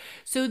Virgo.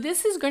 So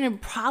this is going to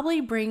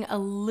probably bring a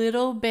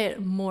little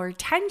bit more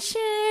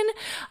tension,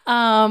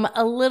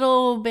 a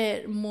little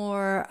bit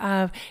more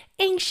of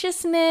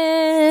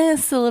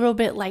anxiousness, a little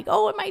bit like,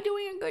 oh, am I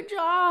doing a good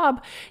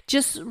job?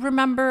 Just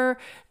remember,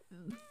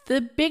 the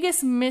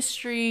biggest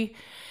mystery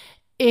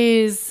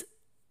is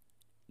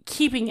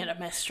keeping it a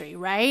mystery,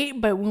 right?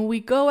 But when we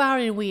go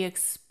out and we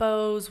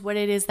expose what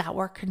it is that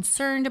we're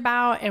concerned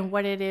about and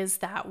what it is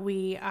that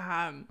we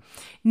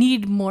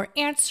need more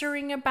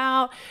answering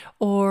about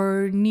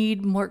or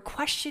need more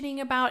questioning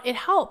about, it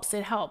helps,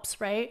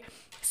 right?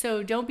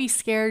 So don't be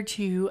scared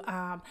to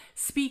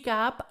speak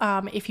up.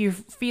 If you're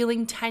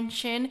feeling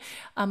tension,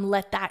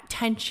 let that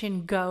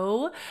tension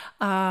go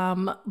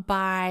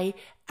by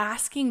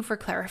asking for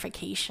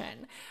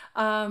clarification.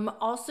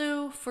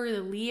 Also for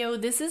the Leo,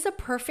 this is a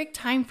perfect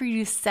time for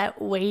you to set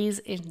ways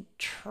in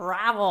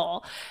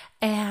travel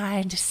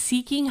and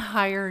seeking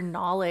higher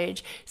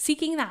knowledge,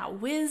 seeking that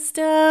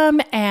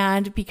wisdom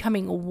and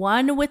becoming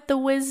one with the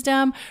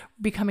wisdom,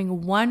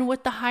 becoming one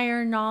with the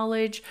higher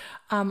knowledge.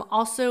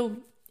 Also,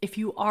 if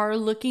you are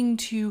looking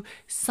to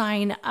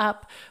sign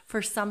up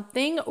for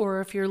something, or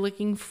if you're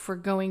looking for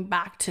going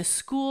back to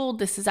school,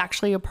 this is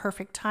actually a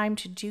perfect time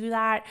to do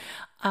that.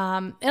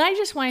 And I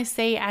just want to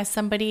say, as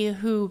somebody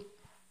who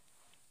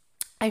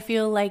I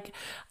feel like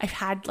I've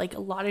had like a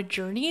lot of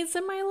journeys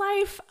in my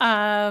life,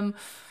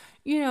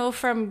 you know,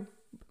 from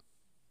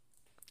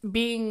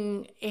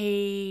being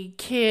a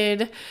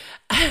kid,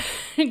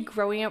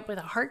 growing up with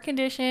a heart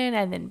condition,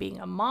 and then being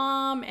a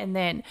mom, and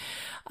then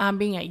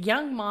being a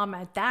young mom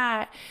at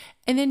that,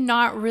 and then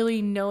not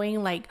really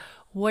knowing like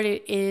what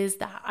it is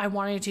that I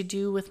wanted to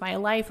do with my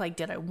life. Like,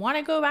 did I want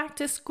to go back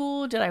to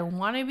school? Did I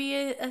want to be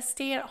a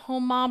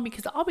stay-at-home mom?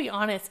 Because I'll be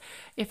honest,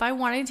 if I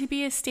wanted to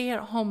be a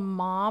stay-at-home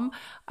mom,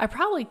 I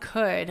probably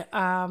could.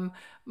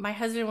 My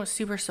husband was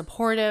super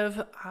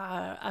supportive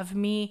of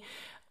me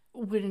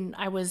when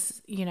I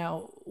was, you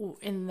know,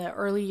 in the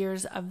early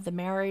years of the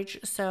marriage.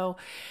 So,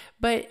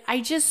 but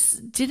I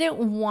just didn't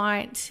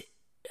want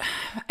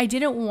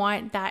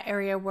that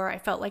area where I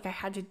felt like I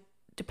had to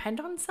depend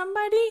on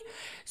somebody.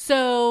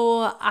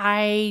 So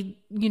I,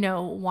 you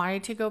know,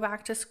 wanted to go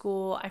back to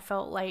school. I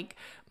felt like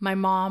my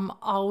mom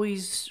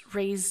always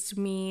raised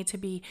me to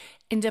be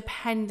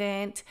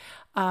independent.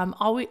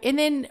 Always, and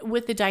then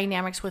with the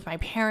dynamics with my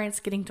parents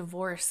getting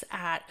divorced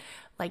at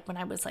like when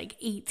I was like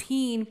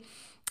 18,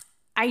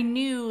 I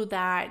knew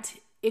that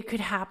it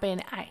could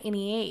happen at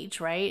any age,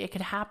 right? It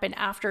could happen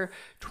after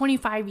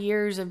 25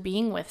 years of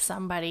being with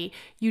somebody.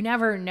 You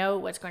never know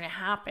what's going to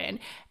happen,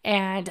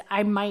 and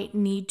I might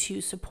need to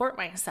support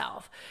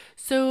myself.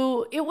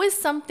 So it was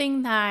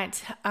something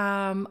that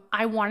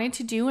I wanted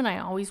to do, and I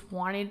always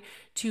wanted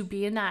to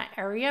be in that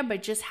area,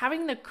 but just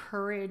having the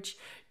courage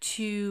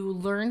to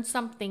learn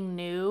something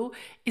new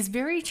is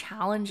very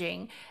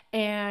challenging,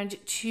 and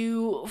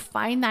to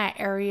find that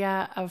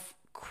area of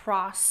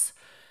crossing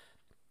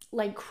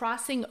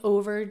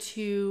over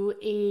to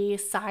a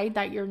side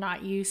that you're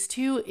not used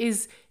to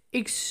is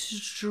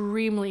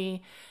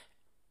extremely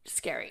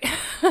scary.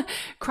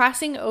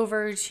 Crossing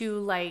over to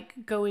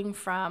like going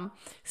from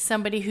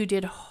somebody who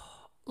did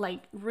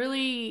like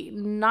really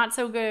not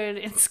so good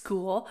in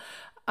school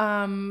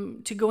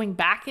to going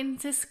back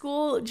into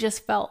school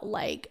just felt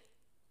like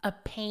a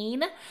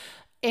pain.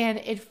 and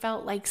it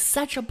felt like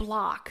such a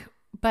block.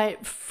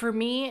 But for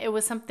me, it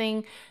was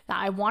something that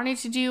I wanted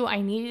to do, I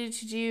needed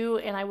to do.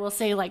 And I will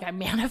say, like, I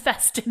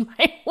manifested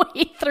my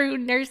way through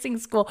nursing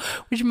school,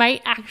 which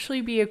might actually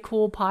be a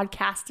cool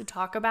podcast to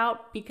talk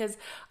about, because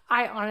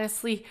I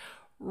honestly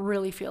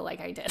really feel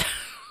like I did.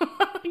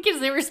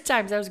 Because there was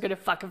times I was going to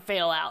fucking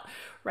fail out,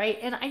 right?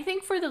 And I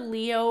think for the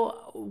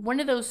Leo, one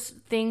of those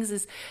things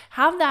is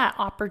have that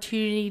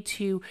opportunity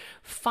to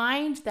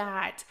find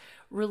that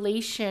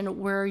relation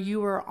where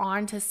you are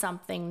on to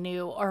something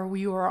new, or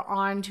you are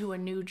on to a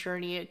new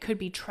journey. It could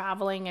be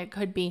traveling, it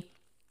could be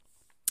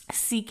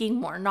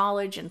seeking more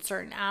knowledge in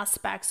certain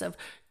aspects of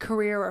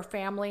career or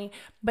family,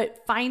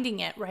 but finding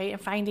it, right? And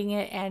finding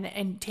it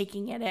and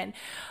taking it in.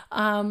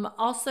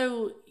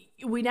 Also,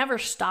 we never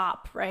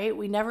stop, right?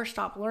 We never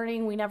stop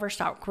learning. We never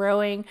stop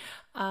growing.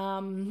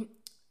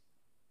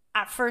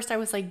 At first I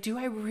was like, do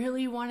I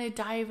really want to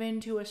dive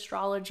into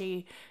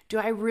astrology? Do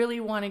I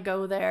really want to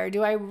go there?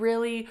 Do I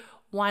really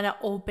want to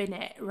open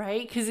it,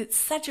 right? Because it's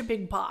such a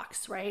big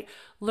box, right?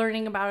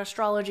 Learning about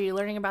astrology,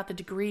 learning about the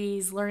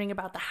degrees, learning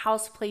about the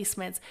house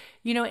placements,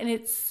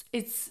 and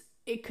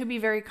it could be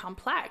very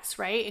complex,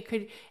 right?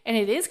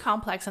 It is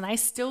complex, and I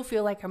still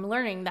feel like I'm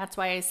learning. That's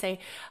why I say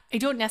I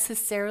don't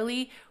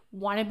necessarily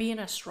want to be an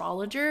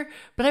astrologer,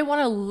 but I want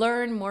to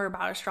learn more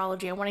about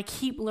astrology. I want to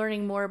keep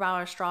learning more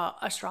about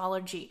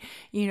astrology,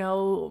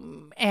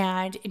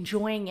 and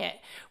enjoying it.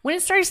 When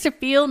it starts to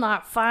feel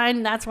not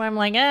fun, that's when I'm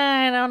like,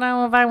 I don't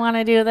know if I want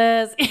to do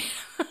this.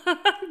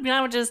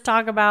 I would just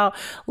talk about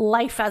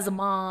life as a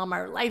mom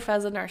or life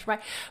as a nurse,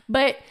 right?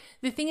 But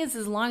the thing is,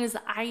 as long as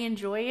I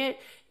enjoy it,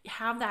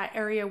 have that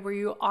area where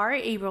you are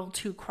able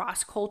to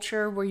cross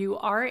culture, where you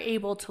are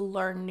able to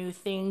learn new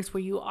things, where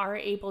you are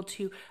able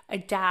to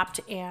adapt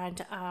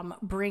and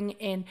bring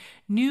in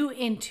new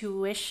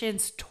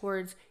intuitions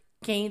towards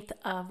gain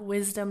of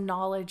wisdom,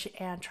 knowledge,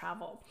 and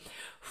travel.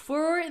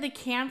 For the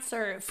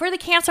Cancer,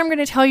 I'm going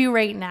to tell you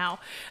right now.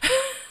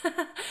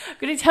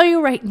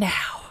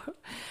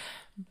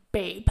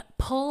 Babe,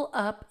 pull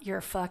up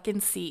your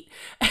fucking seat.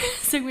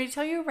 So I'm going to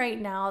tell you right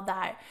now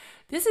that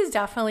this is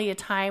definitely a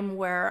time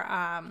where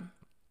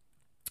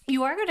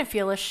you are going to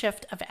feel a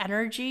shift of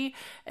energy,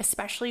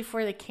 especially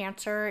for the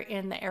Cancer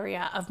in the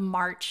area of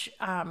March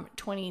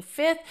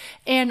 25th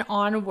and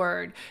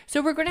onward.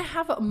 So we're going to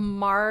have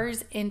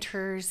Mars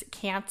enters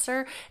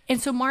Cancer. And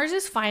so Mars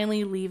is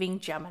finally leaving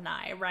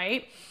Gemini,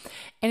 right?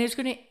 And it's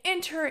going to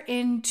enter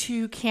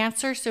into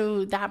Cancer.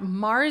 So that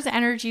Mars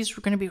energy is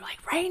going to be like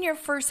right in your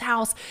first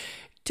house.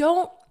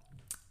 Don't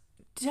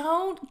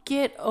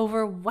get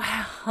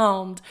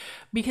overwhelmed,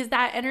 because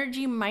that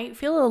energy might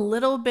feel a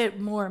little bit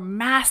more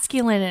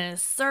masculine and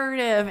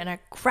assertive and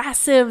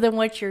aggressive than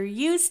what you're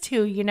used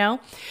to, You're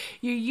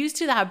used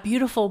to that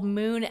beautiful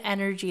moon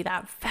energy,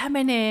 that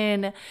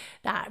feminine,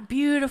 that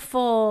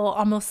beautiful,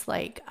 almost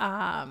like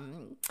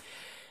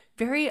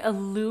very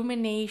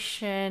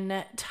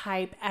illumination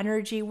type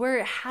energy, where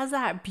it has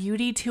that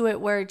beauty to it,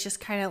 where it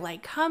just kind of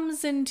like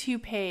comes into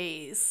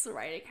pace,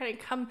 right? It kind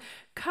of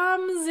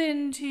comes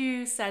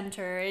into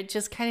center. It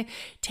just kind of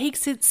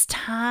takes its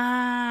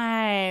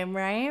time,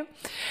 right?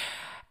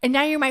 And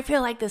now you might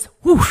feel like this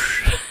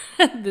whoosh,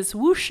 this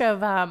whoosh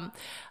of a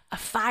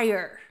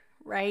fire,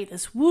 right?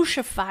 This whoosh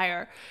of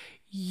fire.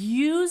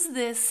 Use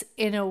this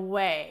in a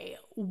way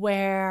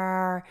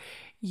where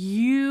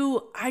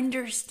you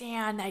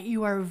understand that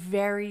you are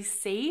very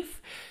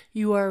safe.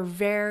 You are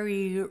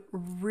very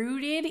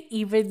rooted,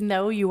 even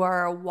though you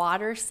are a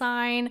water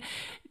sign.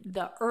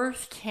 The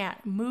earth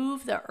can't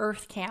move. The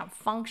earth can't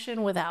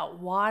function without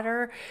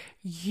water.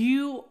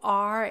 You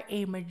are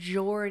a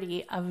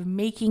majority of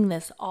making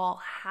this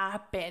all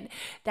happen.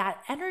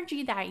 That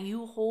energy that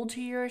you hold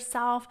to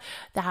yourself,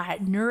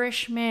 that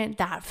nourishment,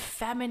 that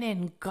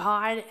feminine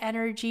God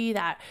energy,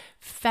 that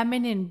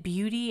feminine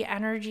beauty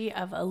energy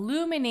of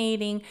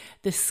illuminating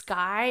the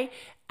sky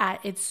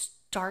at its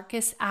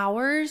darkest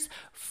hours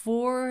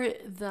for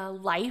the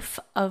life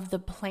of the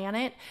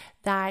planet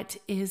that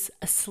is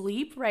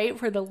asleep, right?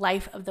 For the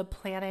life of the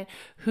planet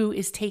who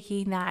is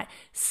taking that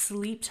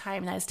sleep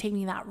time, that is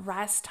taking that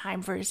rest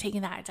time, for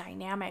taking that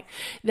dynamic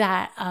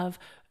that of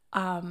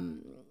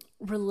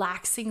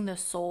relaxing the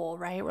soul,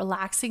 right?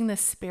 Relaxing the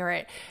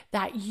spirit,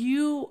 that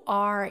you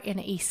are in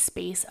a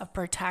space of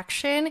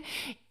protection,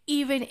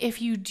 even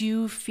if you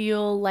do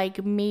feel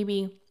like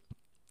maybe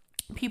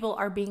people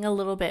are being a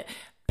little bit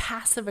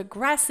passive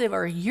aggressive,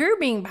 or you're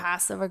being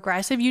passive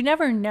aggressive. You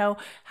never know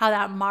how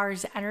that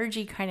Mars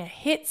energy kind of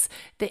hits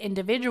the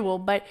individual,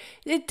 but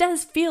it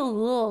does feel a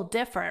little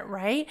different,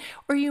 right?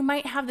 Or you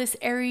might have this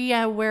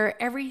area where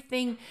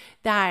everything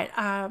that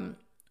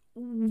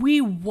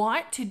we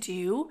want to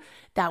do,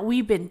 that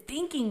we've been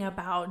thinking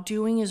about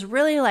doing, is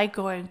really like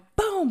going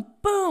boom, boom,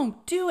 boom,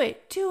 do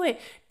it, do it,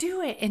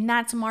 do it. And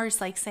that's Mars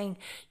like saying,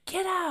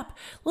 get up,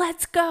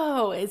 let's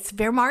go.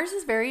 Mars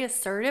is very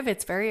assertive.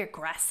 It's very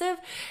aggressive.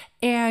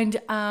 And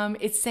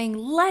it's saying,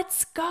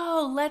 let's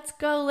go, let's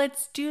go,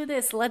 let's do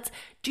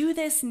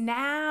this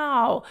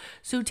now.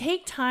 So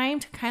take time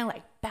to kind of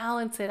like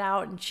balance it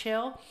out and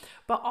chill.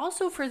 But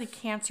also for the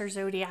Cancer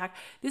zodiac,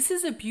 this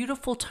is a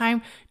beautiful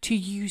time to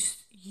use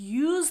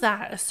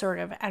that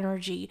assertive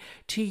energy,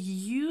 to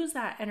use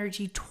that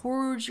energy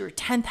towards your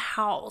 10th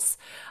house.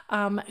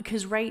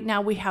 Because right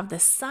now we have the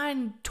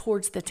sun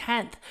towards the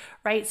 10th,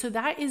 right? So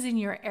that is in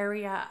your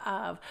area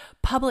of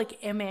public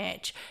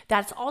image.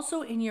 That's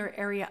also in your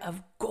area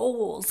of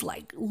goals,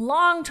 like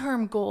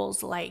long-term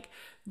goals, like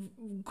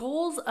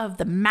goals of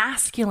the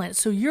masculine.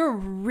 So you're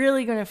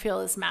really going to feel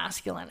this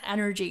masculine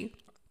energy.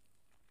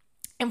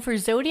 And for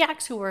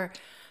zodiacs who are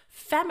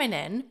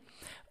feminine,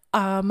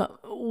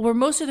 where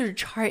most of their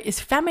chart is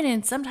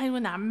feminine, sometimes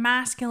when that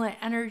masculine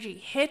energy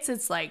hits,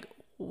 it's like,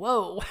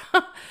 whoa,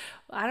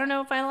 I don't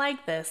know if I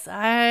like this.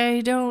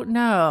 I don't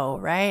know,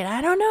 right? I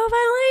don't know if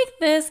I like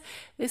this.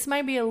 This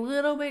might be a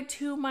little bit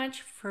too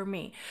much for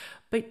me.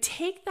 But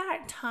take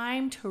that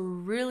time to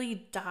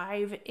really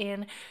dive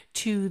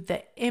into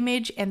the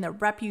image and the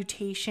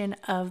reputation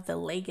of the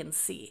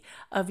legacy,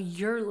 of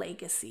your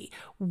legacy,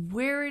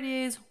 where it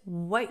is,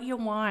 what you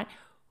want,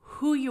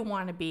 who you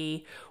want to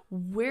be,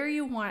 where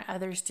you want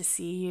others to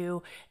see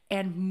you,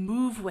 and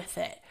move with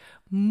it.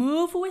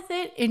 Move with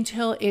it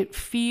until it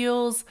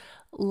feels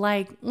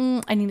like,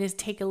 I need to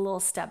take a little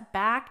step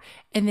back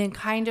and then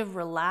kind of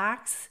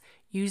relax.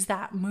 Use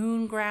that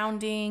moon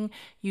grounding,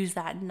 use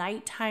that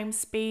nighttime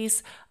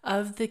space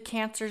of the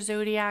Cancer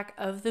zodiac,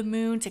 of the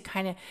moon, to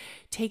kind of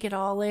take it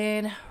all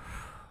in.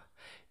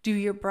 Do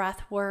your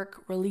breath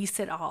work, release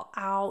it all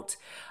out.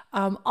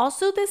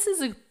 Also, this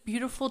is a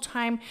beautiful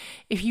time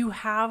if you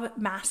have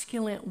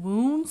masculine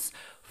wounds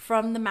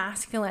from the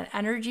masculine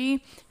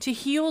energy, to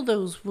heal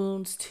those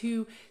wounds,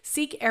 to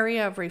seek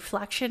area of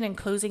reflection and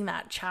closing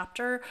that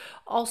chapter.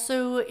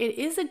 Also, it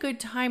is a good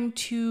time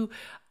to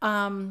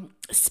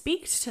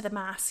speak to the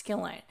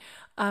masculine.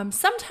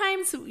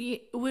 Sometimes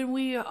when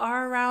we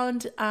are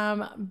around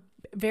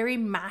very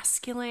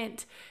masculine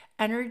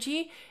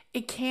energy,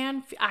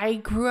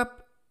 I grew up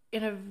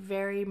in a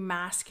very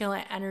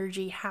masculine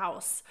energy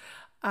house.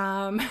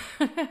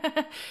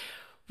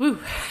 Woo.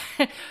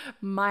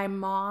 My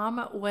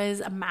mom was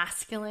a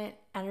masculine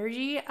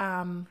energy.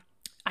 I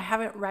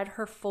haven't read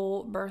her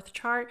full birth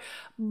chart,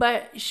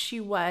 but she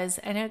was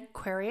an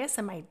Aquarius,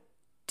 and my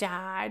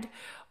dad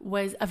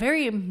was a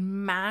very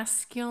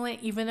masculine,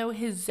 even though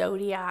his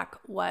zodiac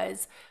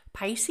was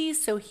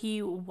Pisces. So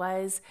he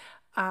was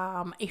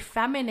a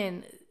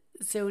feminine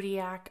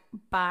zodiac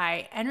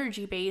by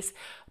energy base,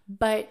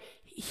 but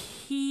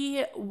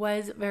he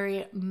was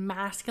very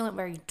masculine,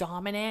 very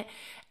dominant.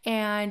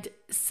 And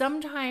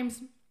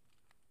sometimes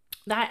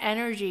that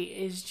energy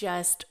is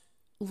just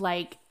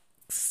like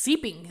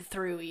seeping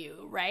through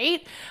you,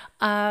 right?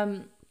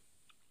 Kind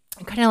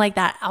of like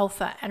that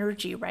alpha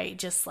energy, right?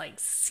 Just like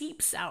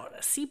seeps out,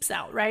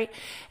 right?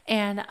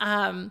 And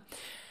I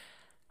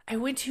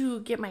went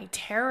to get my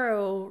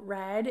tarot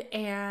read,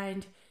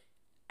 and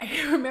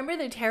I remember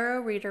the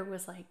tarot reader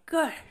was like,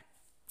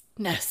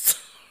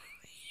 goodness,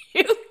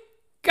 you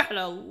got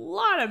a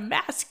lot of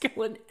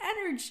masculine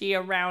energy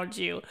around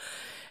you.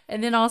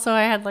 And then also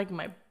I had like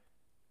my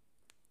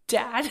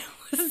dad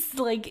was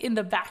like in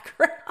the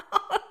background,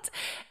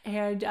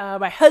 and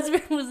my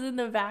husband was in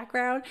the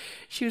background.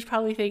 She was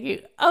probably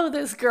thinking, oh,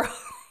 this girl,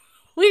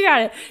 we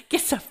gotta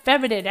get some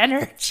feminine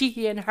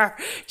energy in her.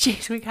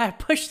 Jeez, we gotta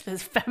push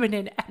this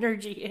feminine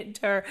energy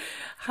into her,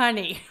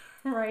 honey,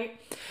 right?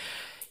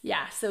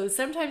 Yeah, so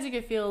sometimes it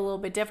can feel a little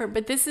bit different,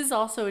 but this is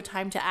also a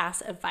time to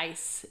ask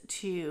advice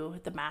to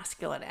the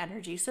masculine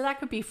energy. So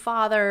that could be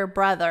father,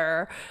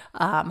 brother,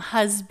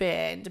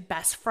 husband,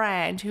 best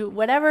friend,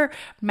 whatever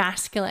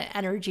masculine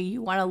energy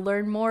you want to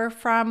learn more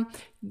from,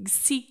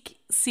 seek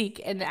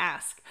and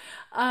ask.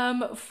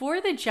 For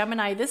the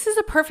Gemini, this is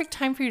a perfect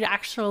time for you to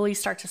actually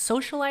start to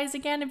socialize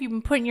again. If you've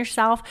been putting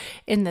yourself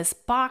in this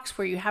box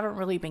where you haven't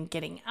really been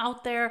getting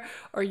out there,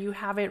 or you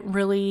haven't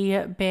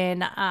really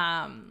been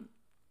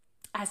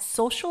as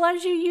social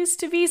as you used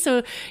to be.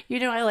 So,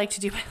 I like to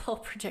do my little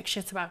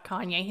predictions about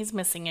Kanye. He's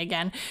missing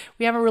again.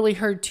 We haven't really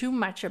heard too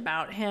much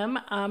about him.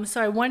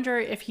 So I wonder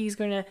if he's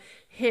going to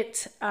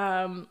hit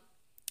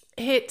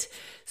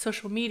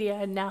social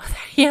media now that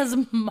he has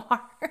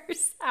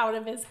Mars out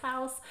of his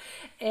house.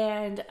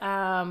 And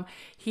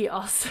he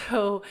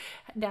also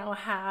now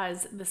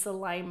has this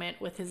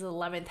alignment with his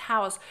 11th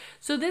house.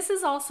 So this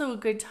is also a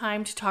good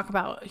time to talk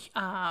about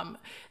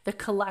the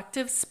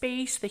collective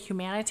space, the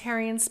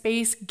humanitarian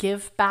space.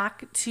 Give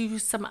back to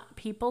some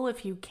people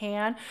if you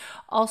can.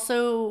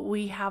 Also,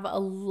 we have a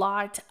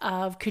lot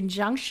of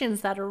conjunctions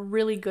that are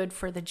really good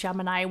for the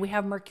Gemini. We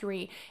have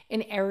Mercury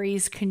in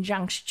Aries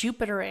conjunct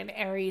Jupiter in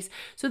Aries.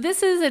 So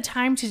this is a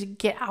time to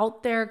get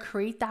out there,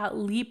 create that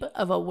leap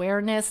of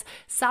awareness,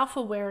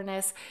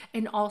 self-awareness,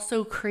 and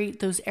also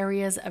create those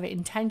areas of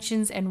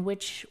intentions and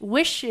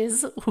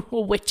wishes.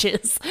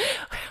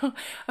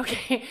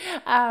 Okay.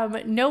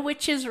 No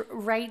witches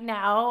right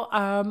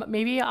now.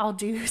 Maybe I'll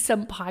do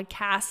some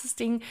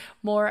podcasting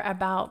more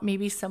about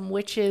maybe some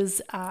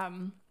witches,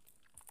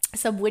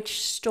 some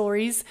witch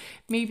stories,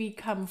 maybe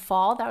come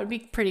fall. That would be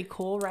pretty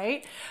cool,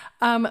 right?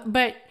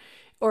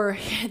 Or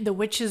the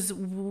witch's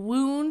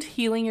wound,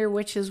 healing your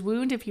witch's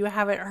wound. If you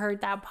haven't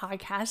heard that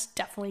podcast,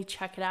 definitely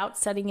check it out.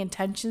 Setting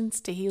intentions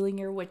to healing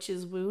your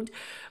witch's wound.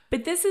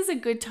 But this is a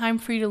good time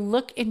for you to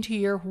look into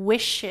your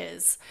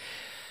wishes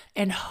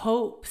and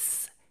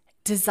hopes,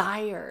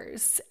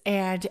 desires,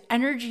 and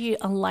energy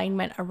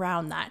alignment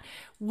around that.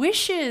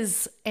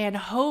 Wishes and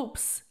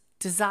hopes,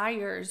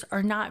 desires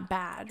are not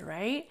bad,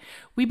 right?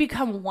 We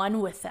become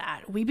one with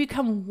that. We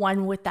become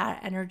one with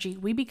that energy.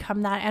 We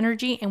become that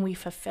energy and we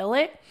fulfill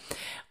it.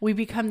 We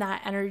become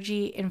that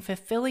energy in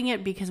fulfilling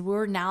it because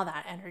we're now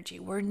that energy.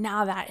 We're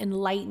now that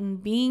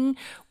enlightened being.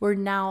 We're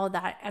now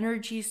that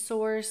energy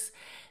source.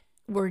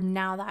 We're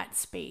now that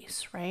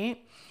space,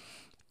 right?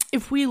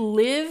 If we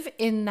live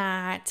in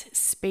that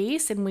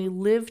space and we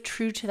live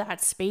true to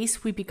that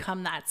space, we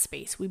become that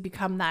space. We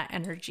become that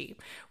energy.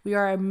 We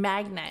are a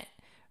magnet,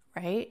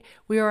 right?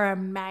 We are a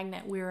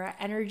magnet. We are an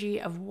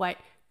energy of what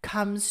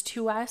comes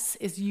to us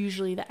is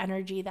usually the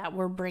energy that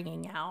we're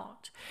bringing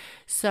out.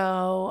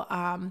 So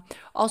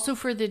also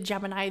for the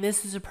Gemini,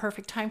 this is a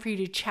perfect time for you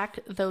to check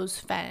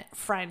those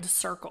friend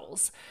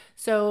circles.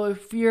 So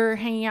if you're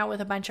hanging out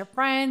with a bunch of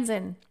friends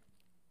and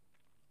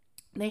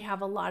they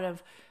have a lot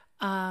of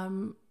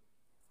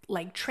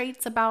like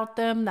traits about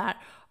them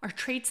that are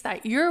traits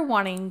that you're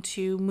wanting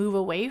to move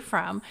away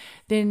from,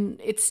 then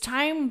it's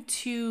time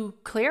to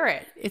clear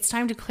it. It's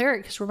time to clear it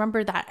because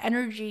remember that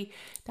energy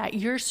that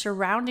you're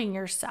surrounding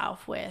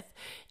yourself with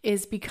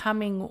is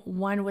becoming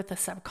one with the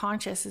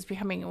subconscious, is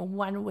becoming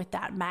one with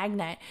that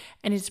magnet,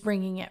 and it's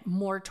bringing it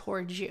more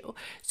towards you.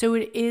 So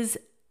it is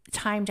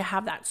time to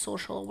have that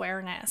social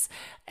awareness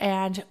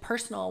and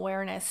personal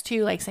awareness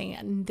too, like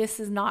saying,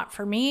 this is not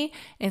for me.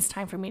 It's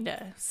time for me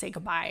to say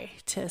goodbye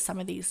to some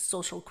of these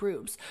social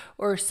groups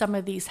or some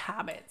of these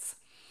habits.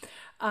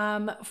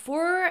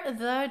 For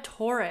the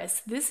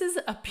Taurus, this is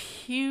a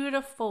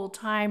beautiful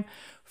time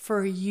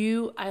for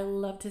you. I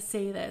love to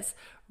say this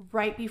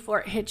right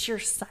before it hits your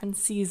sun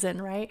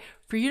season, right?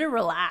 For you to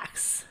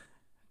relax.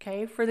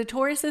 Okay. For the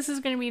Taurus, this is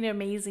going to be an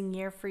amazing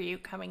year for you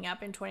coming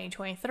up in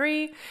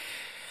 2023.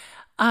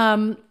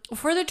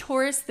 For the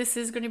Taurus, this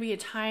is going to be a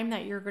time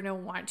that you're going to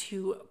want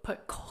to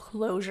put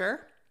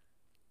closure.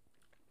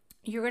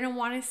 You're going to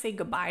want to say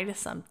goodbye to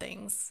some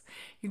things.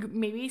 You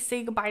maybe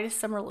say goodbye to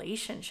some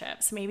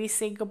relationships, maybe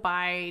say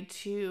goodbye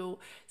to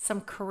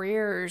some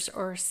careers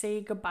or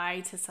say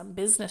goodbye to some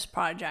business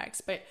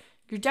projects, but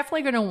you're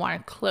definitely going to want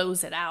to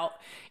close it out.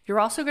 You're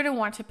also going to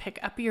want to pick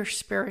up your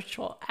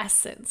spiritual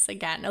essence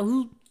again, a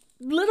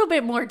little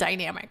bit more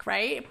dynamic,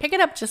 right? Pick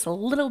it up just a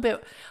little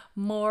bit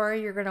more.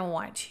 You're going to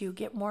want to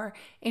get more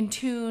in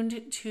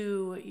tuned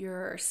to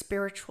your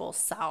spiritual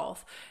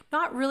self,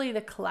 not really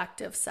the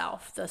collective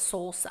self, the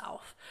soul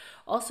self.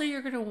 Also,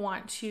 you're going to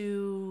want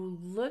to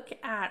look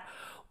at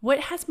what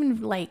has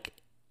been like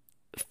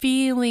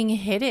feeling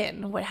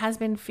hidden, what has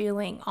been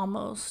feeling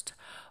almost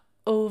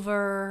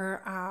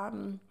over,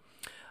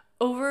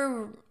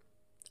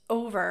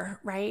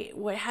 right?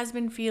 What has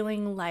been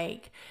feeling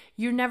like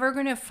you're never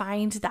going to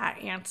find that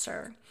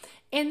answer.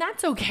 And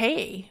that's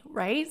okay,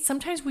 right?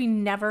 Sometimes we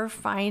never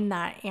find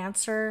that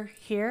answer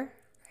here,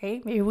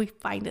 right? Maybe we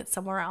find it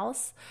somewhere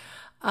else.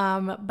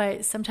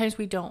 But sometimes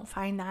we don't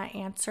find that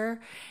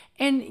answer.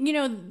 And, you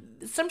know,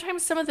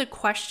 sometimes some of the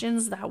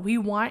questions that we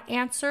want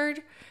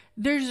answered,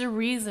 there's a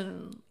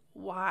reason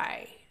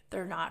why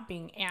they're not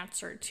being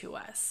answered to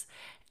us.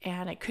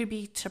 And it could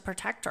be to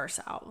protect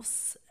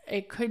ourselves.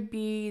 It could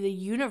be the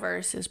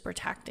universe is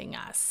protecting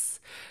us.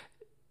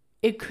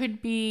 It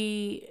could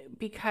be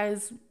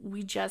because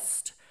we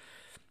just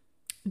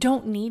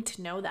don't need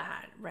to know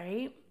that,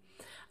 right?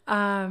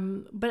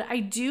 But I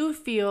do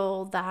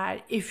feel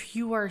that if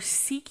you are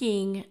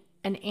seeking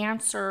an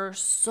answer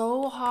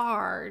so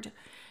hard,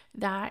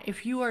 that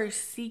if you are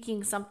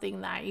seeking something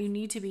that you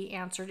need to be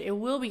answered, it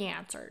will be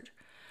answered.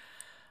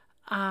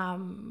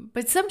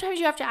 But sometimes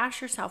you have to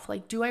ask yourself,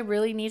 like, do I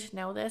really need to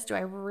know this? Do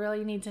I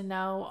really need to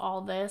know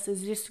all this?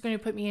 Is this going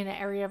to put me in an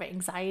area of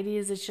anxiety?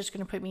 Is this just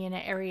going to put me in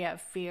an area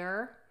of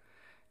fear?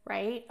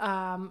 Right?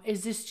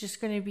 Is this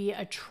just going to be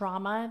a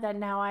trauma that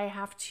now I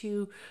have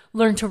to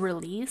learn to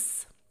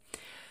release?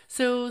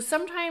 So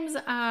sometimes,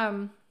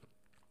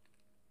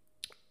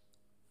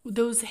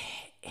 those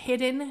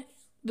hidden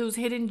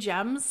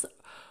gems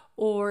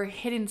or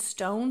hidden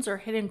stones or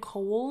hidden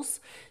coals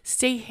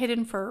stay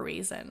hidden for a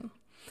reason.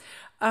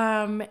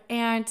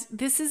 And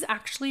this is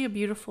actually a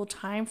beautiful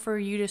time for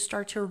you to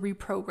start to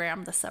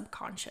reprogram the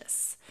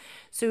subconscious.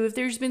 So if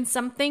there's been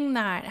something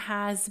that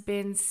has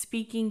been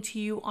speaking to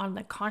you on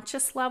the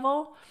conscious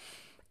level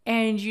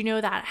and you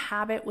know that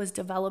habit was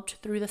developed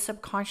through the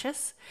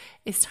subconscious,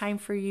 it's time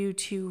for you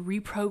to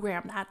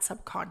reprogram that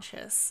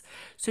subconscious.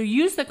 So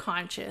use the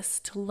conscious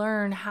to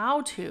learn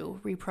how to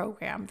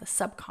reprogram the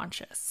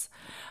subconscious.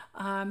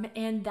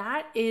 And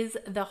that is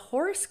the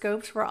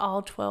horoscopes for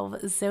all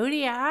 12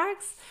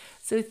 zodiacs.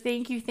 So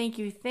thank you,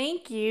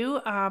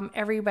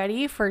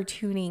 everybody, for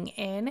tuning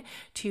in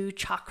to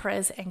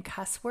Chakras and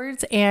Cuss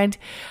Words. And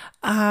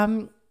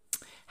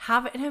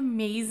have an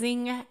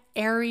amazing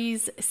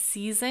Aries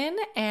season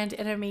and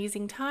an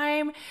amazing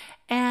time.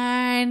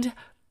 And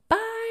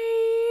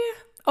bye.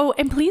 Oh,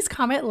 and please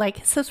comment,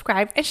 like,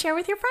 subscribe, and share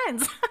with your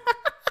friends.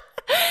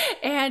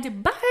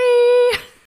 And bye.